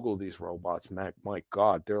can Google these robots. My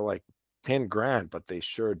God, they're like 10 grand, but they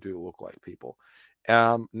sure do look like people.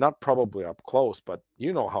 Not probably up close, but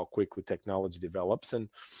you know how quickly technology develops. And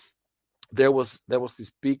there was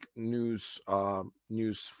this big news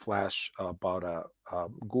flash about a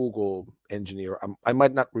Google engineer. I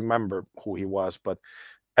might not remember who he was, but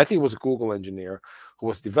I think it was a Google engineer who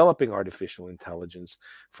was developing artificial intelligence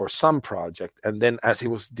for some project. And then as he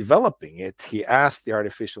was developing it, he asked the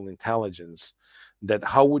artificial intelligence that,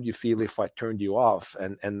 how would you feel if I turned you off?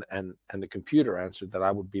 And the computer answered that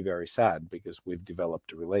I would be very sad because we've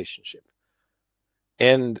developed a relationship.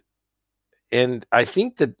 And I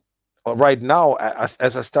think that right now,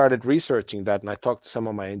 as I started researching that, and I talked to some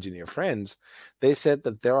of my engineer friends, they said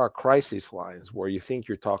that there are crisis lines where you think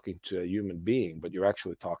you're talking to a human being, but you're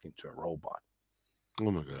actually talking to a robot. Oh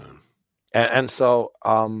my God. And so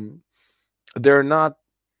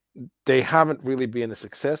they haven't really been a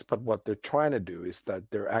success, but what they're trying to do is that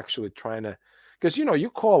they're actually trying to, because you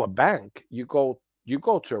call a bank, you go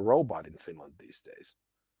to a robot in Finland these days.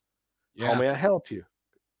 Yeah. How may I help you?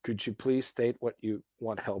 Could you please state what you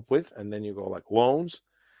want help with? And then you go like, loans.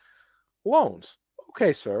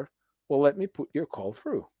 Okay, sir. Well, let me put your call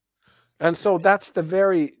through. And so that's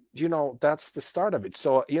that's the start of it.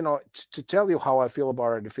 So, to tell you how I feel about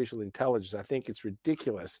artificial intelligence, I think it's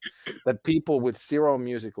ridiculous that people with zero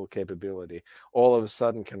musical capability all of a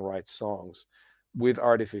sudden can write songs with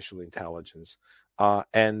artificial intelligence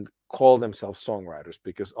and call themselves songwriters,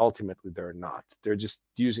 because ultimately they're not. They're just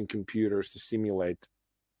using computers to simulate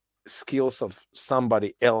skills of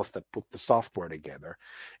somebody else that put the software together.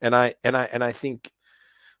 And I think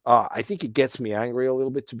it gets me angry a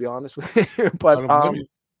little bit, to be honest with you. But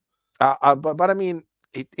but I mean,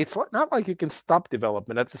 it's not like you can stop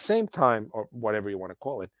development at the same time, or whatever you want to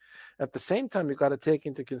call it. At the same time, you got to take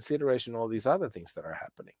into consideration all these other things that are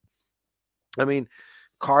happening. I mean,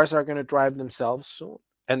 cars are going to drive themselves soon.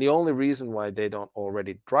 And the only reason why they don't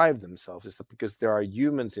already drive themselves is that because there are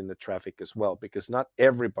humans in the traffic as well, because not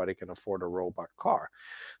everybody can afford a robot car.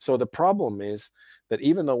 So the problem is that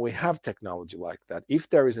even though we have technology like that, if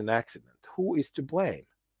there is an accident, who is to blame?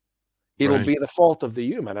 It'll be the fault of the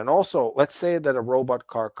human. And also, let's say that a robot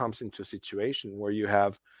car comes into a situation where you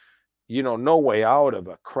have, no way out of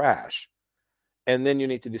a crash. And then you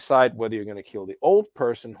need to decide whether you're going to kill the old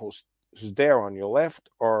person who's there on your left,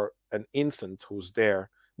 or an infant who's there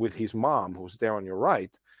with his mom who's there on your right.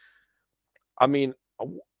 I mean,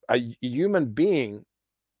 a human being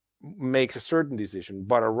makes a certain decision,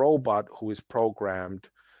 but a robot who is programmed a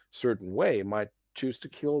certain way might choose to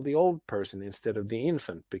kill the old person instead of the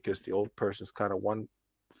infant, because the old person's kind of one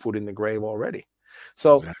foot in the grave already.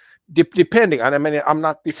 So depending, and I mean,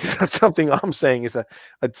 this is not something I'm saying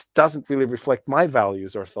it doesn't really reflect my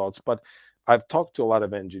values or thoughts, but I've talked to a lot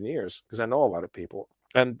of engineers because I know a lot of people.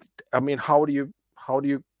 And I mean, how do you,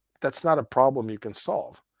 that's not a problem you can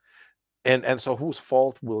solve. And so whose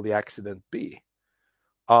fault will the accident be?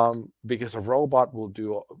 Because a robot will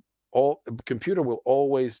do a computer will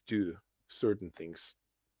always do certain things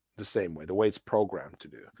the same way, the way it's programmed to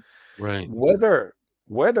do. Right. Whether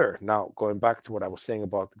now, going back to what I was saying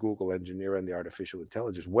about the Google engineer and the artificial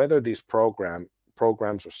intelligence, whether these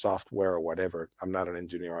programs or software or whatever, I'm not an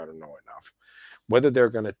engineer, I don't know enough, whether they're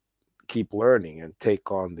going to keep learning and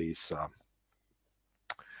take on these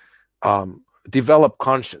develop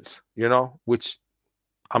conscience, which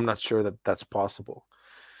I'm not sure that that's possible.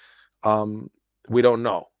 We don't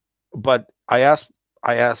know. But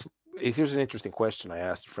here's an interesting question I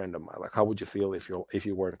asked a friend of mine, like, how would you feel if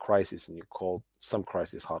you were in crisis and you called some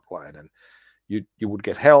crisis hotline and you would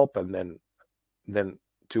get help, and then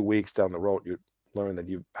 2 weeks down the road you learn that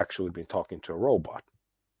you've actually been talking to a robot?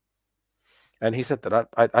 And he said that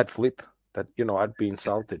I'd flip, that I'd be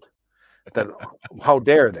insulted, that how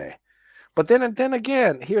dare they? But then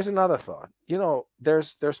again, here's another thought.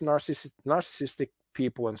 There's narcissistic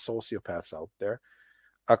people and sociopaths out there,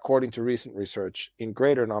 according to recent research, in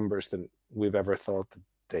greater numbers than we've ever thought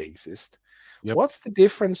they exist. Yep. What's the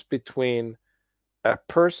difference between a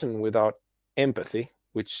person without empathy,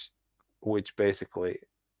 which basically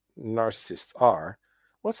narcissists are?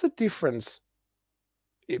 What's the difference,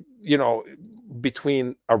 you know,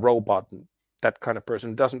 between a robot and that kind of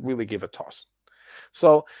person who doesn't really give a toss?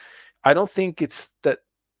 So I don't think it's that.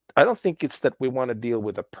 I don't think it's that we want to deal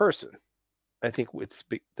with a person. I think it's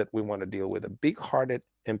that we want to deal with a big-hearted,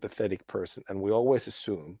 empathetic person, and we always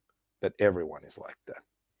assume that everyone is like that.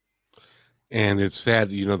 And it's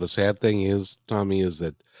sad, you know, the sad thing is, Tommy, is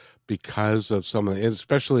that because of some of the,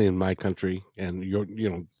 especially in my country and your, you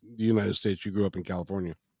know, the United States, you grew up in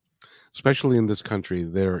California, especially in this country,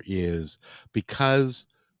 there is, because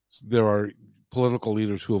there are political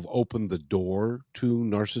leaders who have opened the door to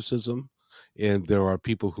narcissism, and there are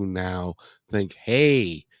people who now think,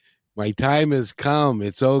 hey, my time has come,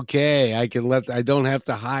 it's okay, I don't have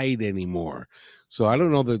to hide anymore. So I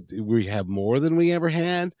don't know that we have more than we ever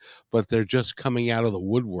had, but they're just coming out of the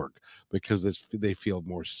woodwork because they feel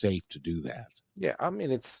more safe to do that. Yeah, I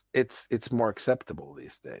mean it's more acceptable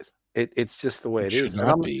these days. It's just the way It it should is. And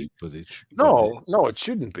not be, but it no, is. no, it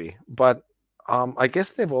shouldn't be. But I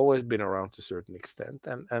guess they've always been around to a certain extent,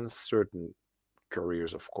 and certain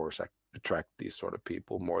careers, of course, attract these sort of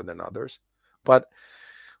people more than others. But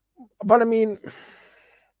I mean,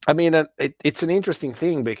 it's an interesting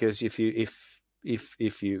thing, because if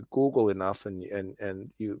you Google enough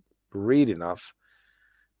and you read enough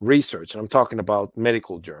research, and I'm talking about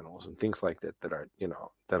medical journals and things like that that are, you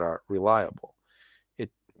know, that are reliable,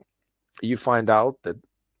 it you find out that,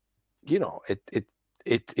 you know,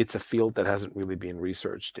 it's a field that hasn't really been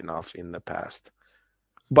researched enough in the past.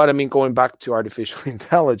 But I mean, going back to artificial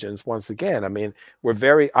intelligence once again, I mean,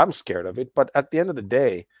 I'm scared of it, but at the end of the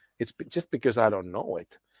day, it's just because I don't know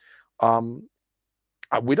it.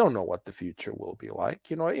 We don't know what the future will be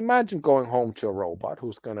like. You know, imagine going home to a robot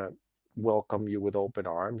who's gonna welcome you with open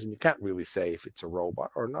arms, and you can't really say if it's a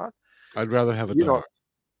robot or not. I'd rather have a You know, dog.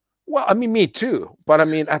 well, I mean, me too. But I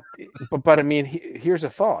mean, but I mean, here's a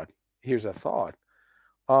thought. Here's a thought.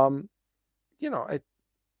 You know, it'd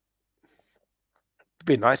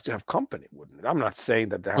be nice to have company, wouldn't it? I'm not saying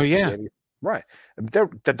that there Well, has to be yeah. any, right. There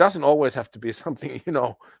doesn't always have to be something, you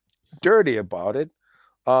know, dirty about it.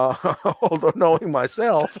 Although knowing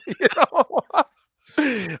myself, you know,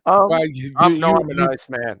 Well, I'm a nice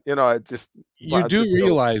man. You know, you I do just don't.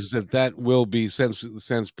 realize that will be,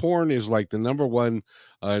 since porn is like the number one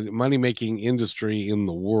money making industry in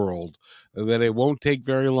the world, that it won't take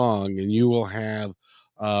very long, and you will have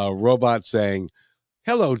robots saying,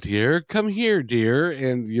 "Hello, dear, come here, dear,"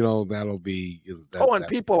 and you know that'll be Oh, and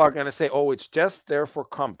that's people are going to say, "Oh, it's just there for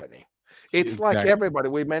company." It's like exactly. everybody.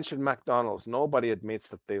 We mentioned McDonald's. Nobody admits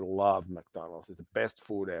that they love McDonald's. It's the best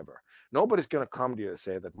food ever. Nobody's going to come to you and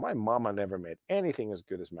say that my mama never made anything as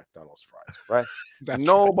good as McDonald's fries, right? That's right.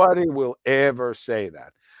 Nobody will ever say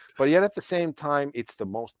that. But yet at the same time, it's the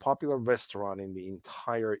most popular restaurant in the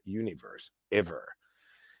entire universe ever.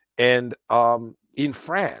 And in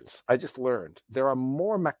France, I just learned there are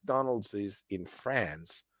more McDonald's in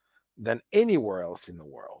France than anywhere else in the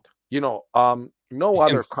world. You know, no In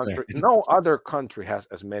other country, fact, no other country has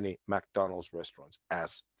as many McDonald's restaurants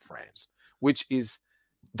as France, which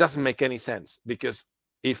doesn't make any sense, because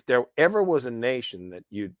if there ever was a nation that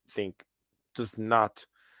you'd think does not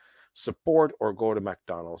support or go to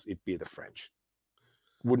McDonald's, it'd be the French.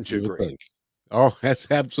 Wouldn't you you would agree? think. Oh, that's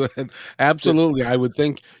absolutely. I would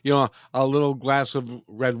think, you know, a little glass of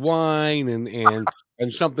red wine and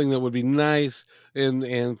something that would be nice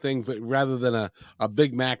and things, but rather than a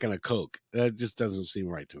Big Mac and a Coke. That just doesn't seem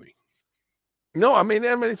right to me. No, I mean,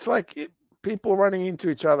 it's like people running into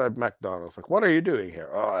each other at McDonald's. Like, what are you doing here?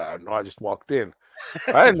 Oh, I don't know. I just walked in.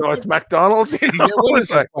 I didn't know it's McDonald's. You know, Yeah, what is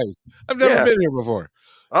it's this like, place? I've never yeah, been here before.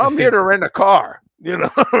 I'm here to rent a car. You know,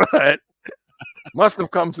 right? Must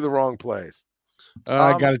have come to the wrong place.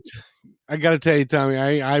 I gotta tell you, Tommy,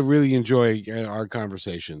 I really enjoy our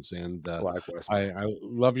conversations, and Likewise, I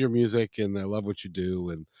love your music, and I love what you do,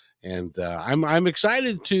 and I'm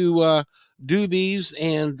excited to do these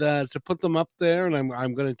and to put them up there, and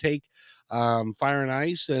I'm going to take Fire and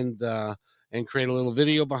Ice and create a little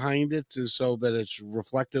video behind it so that it's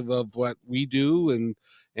reflective of what we do and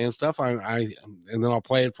stuff. And then I'll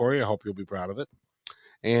play it for you. I hope you'll be proud of it.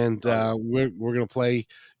 And we're gonna play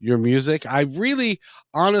your music. I really,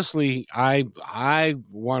 honestly, I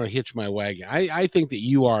want to hitch my wagon. I think that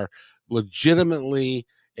you are legitimately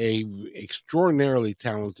a extraordinarily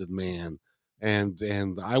talented man, and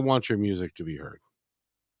I want your music to be heard.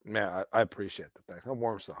 man, I appreciate the thing. It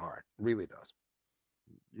warms the heart. Really does.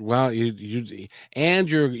 Well, and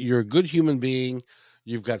you're a good human being.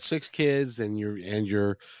 you've got 6 kids, and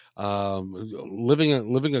you're living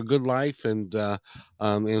a good life, and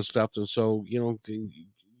stuff. And so,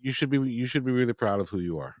 you should be really proud of who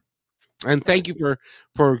you are. And thank Thank you you.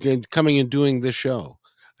 for coming and doing this show.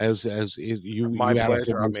 My You add a whole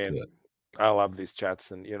pleasure. I bunch to mean, it. I love these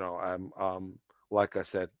chats, and I'm like I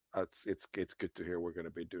said, it's good to hear we're going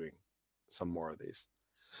to be doing some more of these.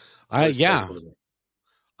 So I it's pleasure Yeah, to me.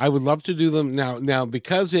 I would love to do them now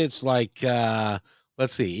because it's like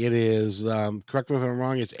let's see, it is correct me if I'm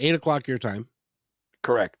wrong, it's 8 o'clock your time.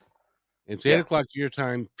 Correct. It's eight Yeah. o'clock your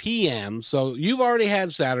time PM. So you've already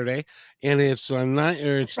had Saturday, and it's 10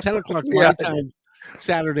 o'clock Yeah. my time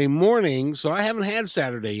Saturday morning. So I haven't had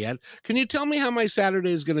Saturday yet. Can you tell me how my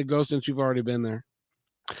Saturday is going to go since you've already been there?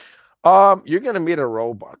 You're going to meet a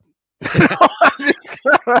robot.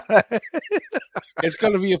 It's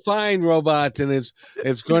going to be a fine robot, and it's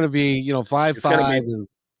going to be 5'5" It's going to be and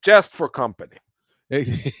just for company.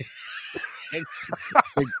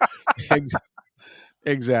 Ex-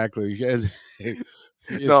 exactly.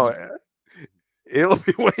 No,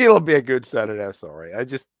 It's it'll be a good Saturday. Sorry, I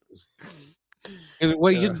just well,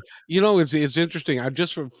 uh, it's interesting. I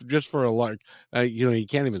just for a lark, you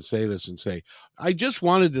can't even say this and say I just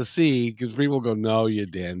wanted to see, because people go, no, you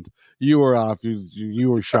didn't. You were off. You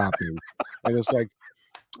were shopping, and it's like,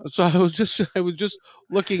 so I was just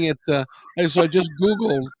looking at and so I just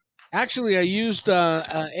Googled. Actually, I used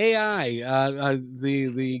AI,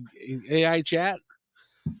 the AI chat,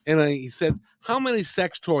 and he said, how many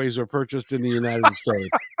sex toys are purchased in the United States?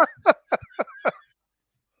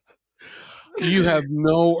 You have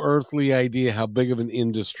no earthly idea how big of an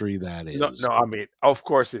industry that no. is. I mean, of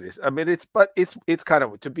course it is. I mean, it's kind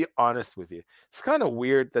of, to be honest with you, it's kind of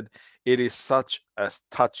weird that it is such a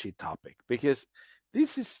touchy topic, because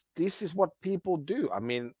this is what people do. I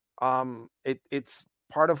mean, it's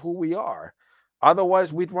part of who we are.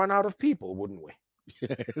 Otherwise, we'd run out of people, wouldn't we?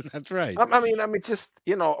 That's right. I mean, just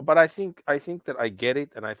but I think that I get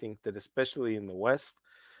it, and I think that especially in the West,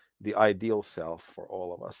 the ideal self for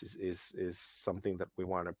all of us is something that we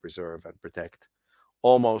want to preserve and protect,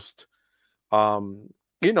 almost to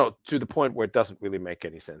the point where it doesn't really make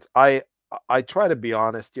any sense. I try to be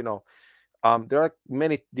honest. There are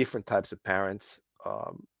many different types of parents,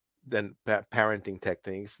 than parenting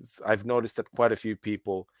techniques. I've noticed that quite a few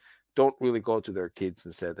people don't really go to their kids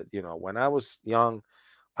and say that, when I was young,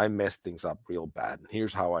 I messed things up real bad, and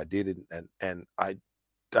here's how I did it, and I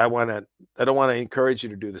don't want to encourage you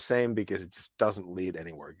to do the same, because it just doesn't lead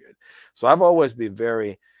anywhere good. So I've always been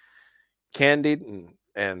very candid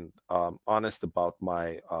and honest about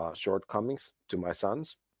my shortcomings to my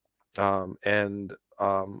sons, and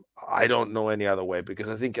I don't know any other way, because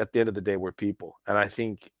I think at the end of the day we're people, and I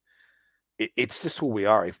think it's just who we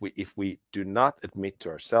are. If we do not admit to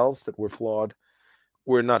ourselves that we're flawed,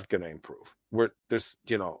 we're not going to improve.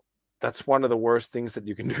 That's one of the worst things that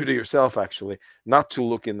you can do to yourself, actually, not to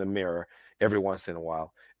look in the mirror every once in a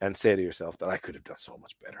while and say to yourself that I could have done so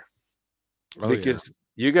much better, Oh yeah. because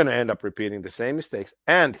you're going to end up repeating the same mistakes.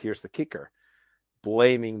 And here's the kicker: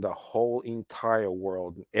 blaming the whole entire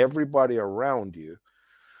world and everybody around you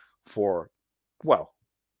for, well,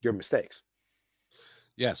 your mistakes.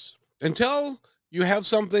 Yes. Until you have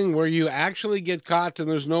something where you actually get caught and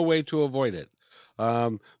there's no way to avoid it.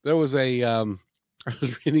 There was I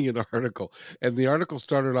was reading an article, and the article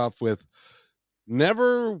started off with,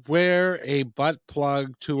 never wear a butt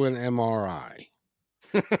plug to an MRI.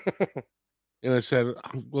 And I said,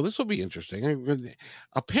 well, this will be interesting.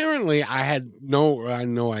 Apparently, I had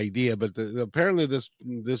no idea, but apparently this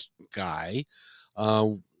guy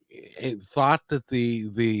thought that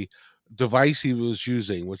the device he was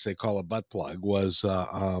using, which they call a butt plug, was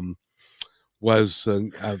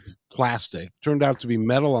plastic. Turned out to be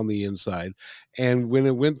metal on the inside, and when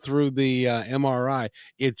it went through the MRI,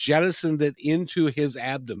 it jettisoned it into his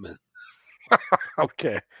abdomen.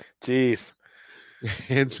 Okay. Jeez.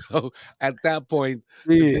 And so at that point,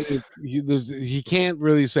 Jeez. he can't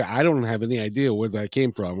really say, I don't have any idea where that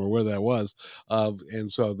came from or where that was.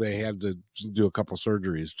 And so they had to do a couple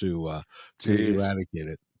surgeries to Jeez. eradicate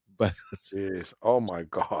it. But Jeez. Oh my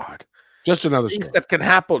God. just another Things story. that can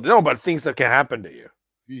happen. No, but things that can happen to you.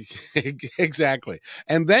 Exactly.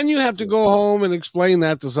 And then you have to go home and explain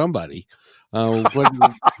that to somebody. But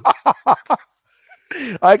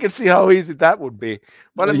I can see how easy that would be.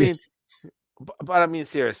 But I mean, but I mean,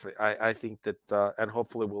 seriously, I think that, and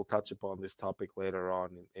hopefully we'll touch upon this topic later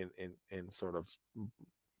on in sort of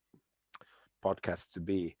podcasts to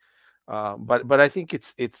be. But I think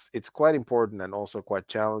it's quite important and also quite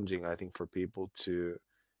challenging, I think, for people to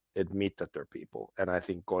admit that they're people. And I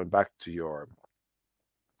think, going back to your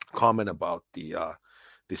comment about the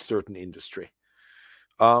certain industry.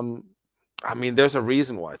 I mean, there's a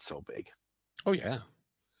reason why it's so big. Oh yeah.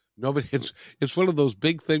 Nobody. It's one of those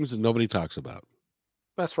big things that nobody talks about.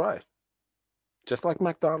 That's right. Just like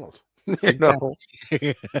McDonald's. You know?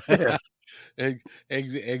 Yeah.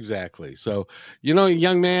 Exactly. So,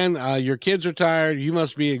 young man, your kids are tired. You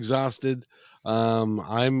must be exhausted. I'm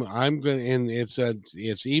gonna, and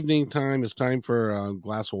it's evening time. It's time for a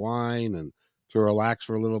glass of wine and to relax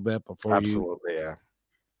for a little bit before Absolutely, yeah.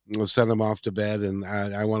 we'll send them off to bed. And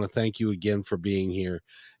I want to thank you again for being here.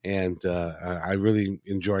 And I really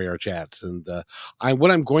enjoy our chats. And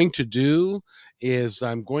what I'm going to do is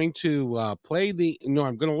I'm going to play I'm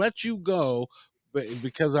going to let you go, but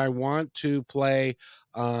because I want to play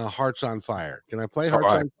Hearts on Fire. Can I play All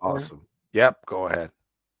Hearts right, on Fire? awesome. Yep, go ahead.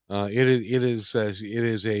 It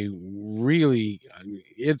is a really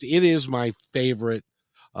it is my favorite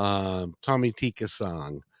Tommy Tikka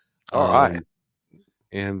song. All right.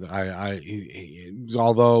 And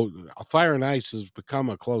although Fire and Ice has become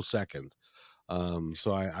a close second,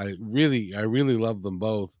 so I really love them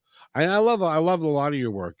both. I love a lot of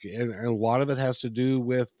your work, and a lot of it has to do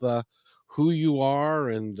with who you are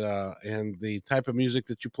and the type of music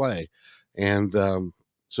that you play. And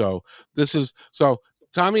so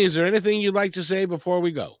Tommy, is there anything you'd like to say before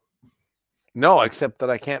we go? No, except that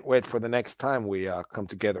I can't wait for the next time we come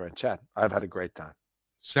together and chat. I've had a great time.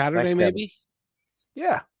 Saturday, Thanks, maybe. Kevin.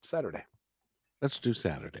 Yeah, Saturday. Let's do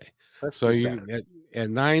Saturday. Let's so do you Saturday. At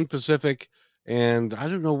 9 Pacific, and I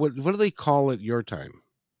don't know what do they call it your time?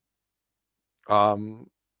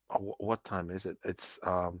 What time is it? It's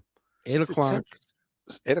 8 o'clock.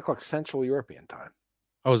 8 o'clock Central European time.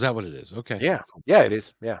 Oh, is that what it is? Okay. Yeah, it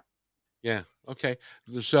is. Yeah. Okay.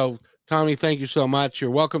 So, Tommy, thank you so much.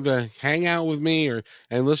 You're welcome to hang out with me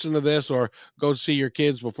and listen to this, or go see your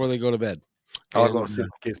kids before they go to bed. I'll go see my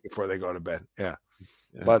kids before they go to bed. Yeah.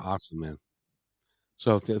 But awesome, man.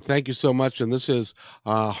 So thank you so much. And this is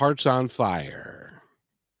Hearts on Fire.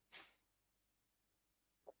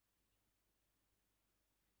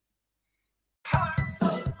 Hearts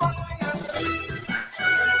on Fire.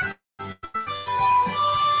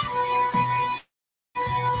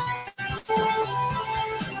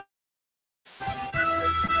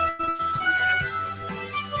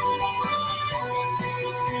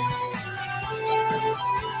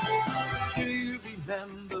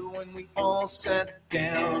 Remember when we all sat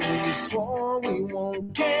down and we swore we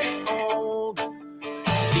won't get old?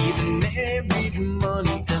 Stephen married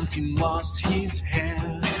money, empty lost his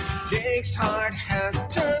hair. Jake's heart has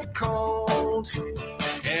turned cold,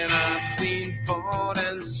 and I've been bought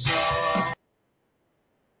and sold.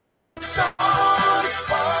 It's on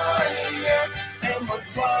fire, and my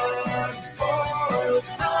blood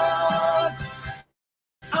boils hot.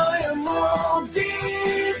 I am all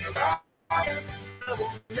desire. I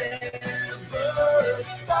will never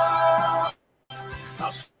stop. I'll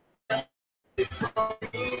stay from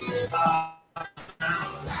you.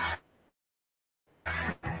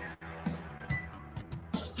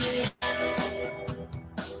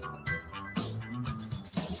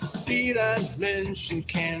 Did I mention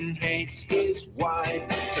Ken hates his wife,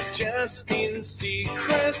 but just in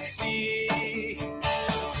secrecy?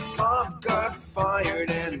 Bob got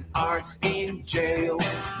fired and Art's in jail.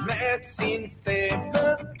 Matt's in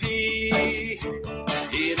therapy.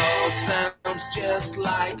 It all sounds just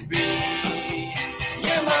like me.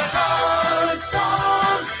 Yeah, my heart's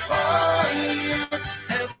on fire,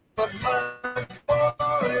 and my blood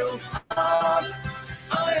boils hot.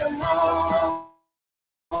 I am all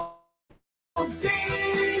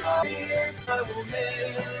days here. I will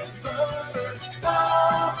never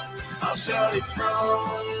stop. I'll shout it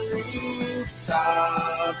from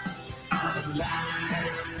rooftops. I'm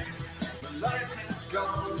alive. My life has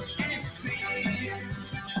gone, it seems,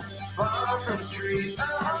 far from street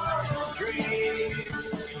of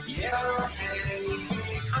dreams. Yeah, hanging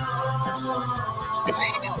on.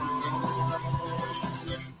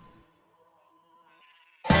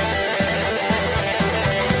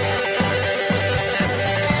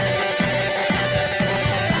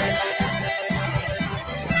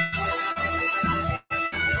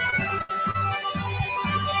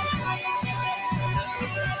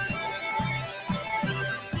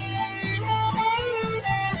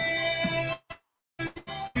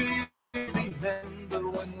 Remember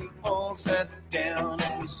when we all sat down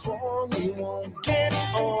and we swore we won't get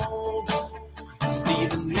old?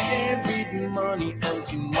 Stephen married money,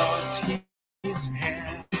 empty lost his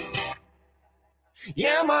hand.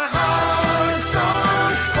 Yeah, my heart's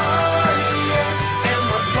on fire, and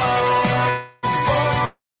my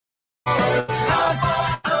blood boils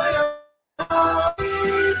hot. I am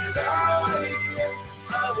always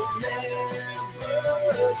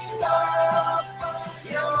stop.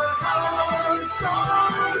 Your heart's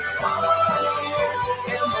on fire,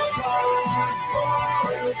 and the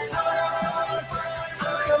boy's heart. I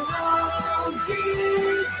am on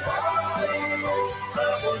desire. I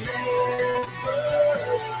will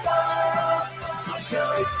never stop. I'll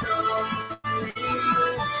shine from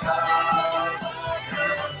rooftops.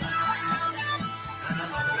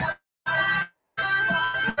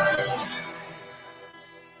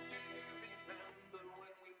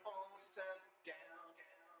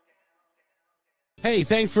 Hey,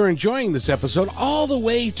 thanks for enjoying this episode all the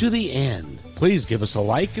way to the end. Please give us a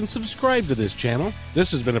like and subscribe to this channel.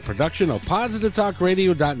 This has been a production of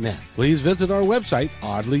PositiveTalkRadio.net. Please visit our website,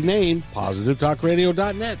 oddly named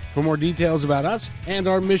PositiveTalkRadio.net, for more details about us and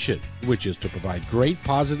our mission, which is to provide great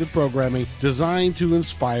positive programming designed to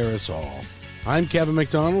inspire us all. I'm Kevin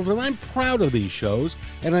McDonald, and I'm proud of these shows,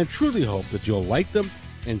 and I truly hope that you'll like them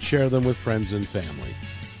and share them with friends and family.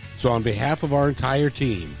 So on behalf of our entire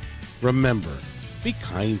team, remember, be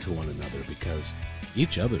kind to one another because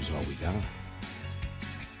each other's all we got.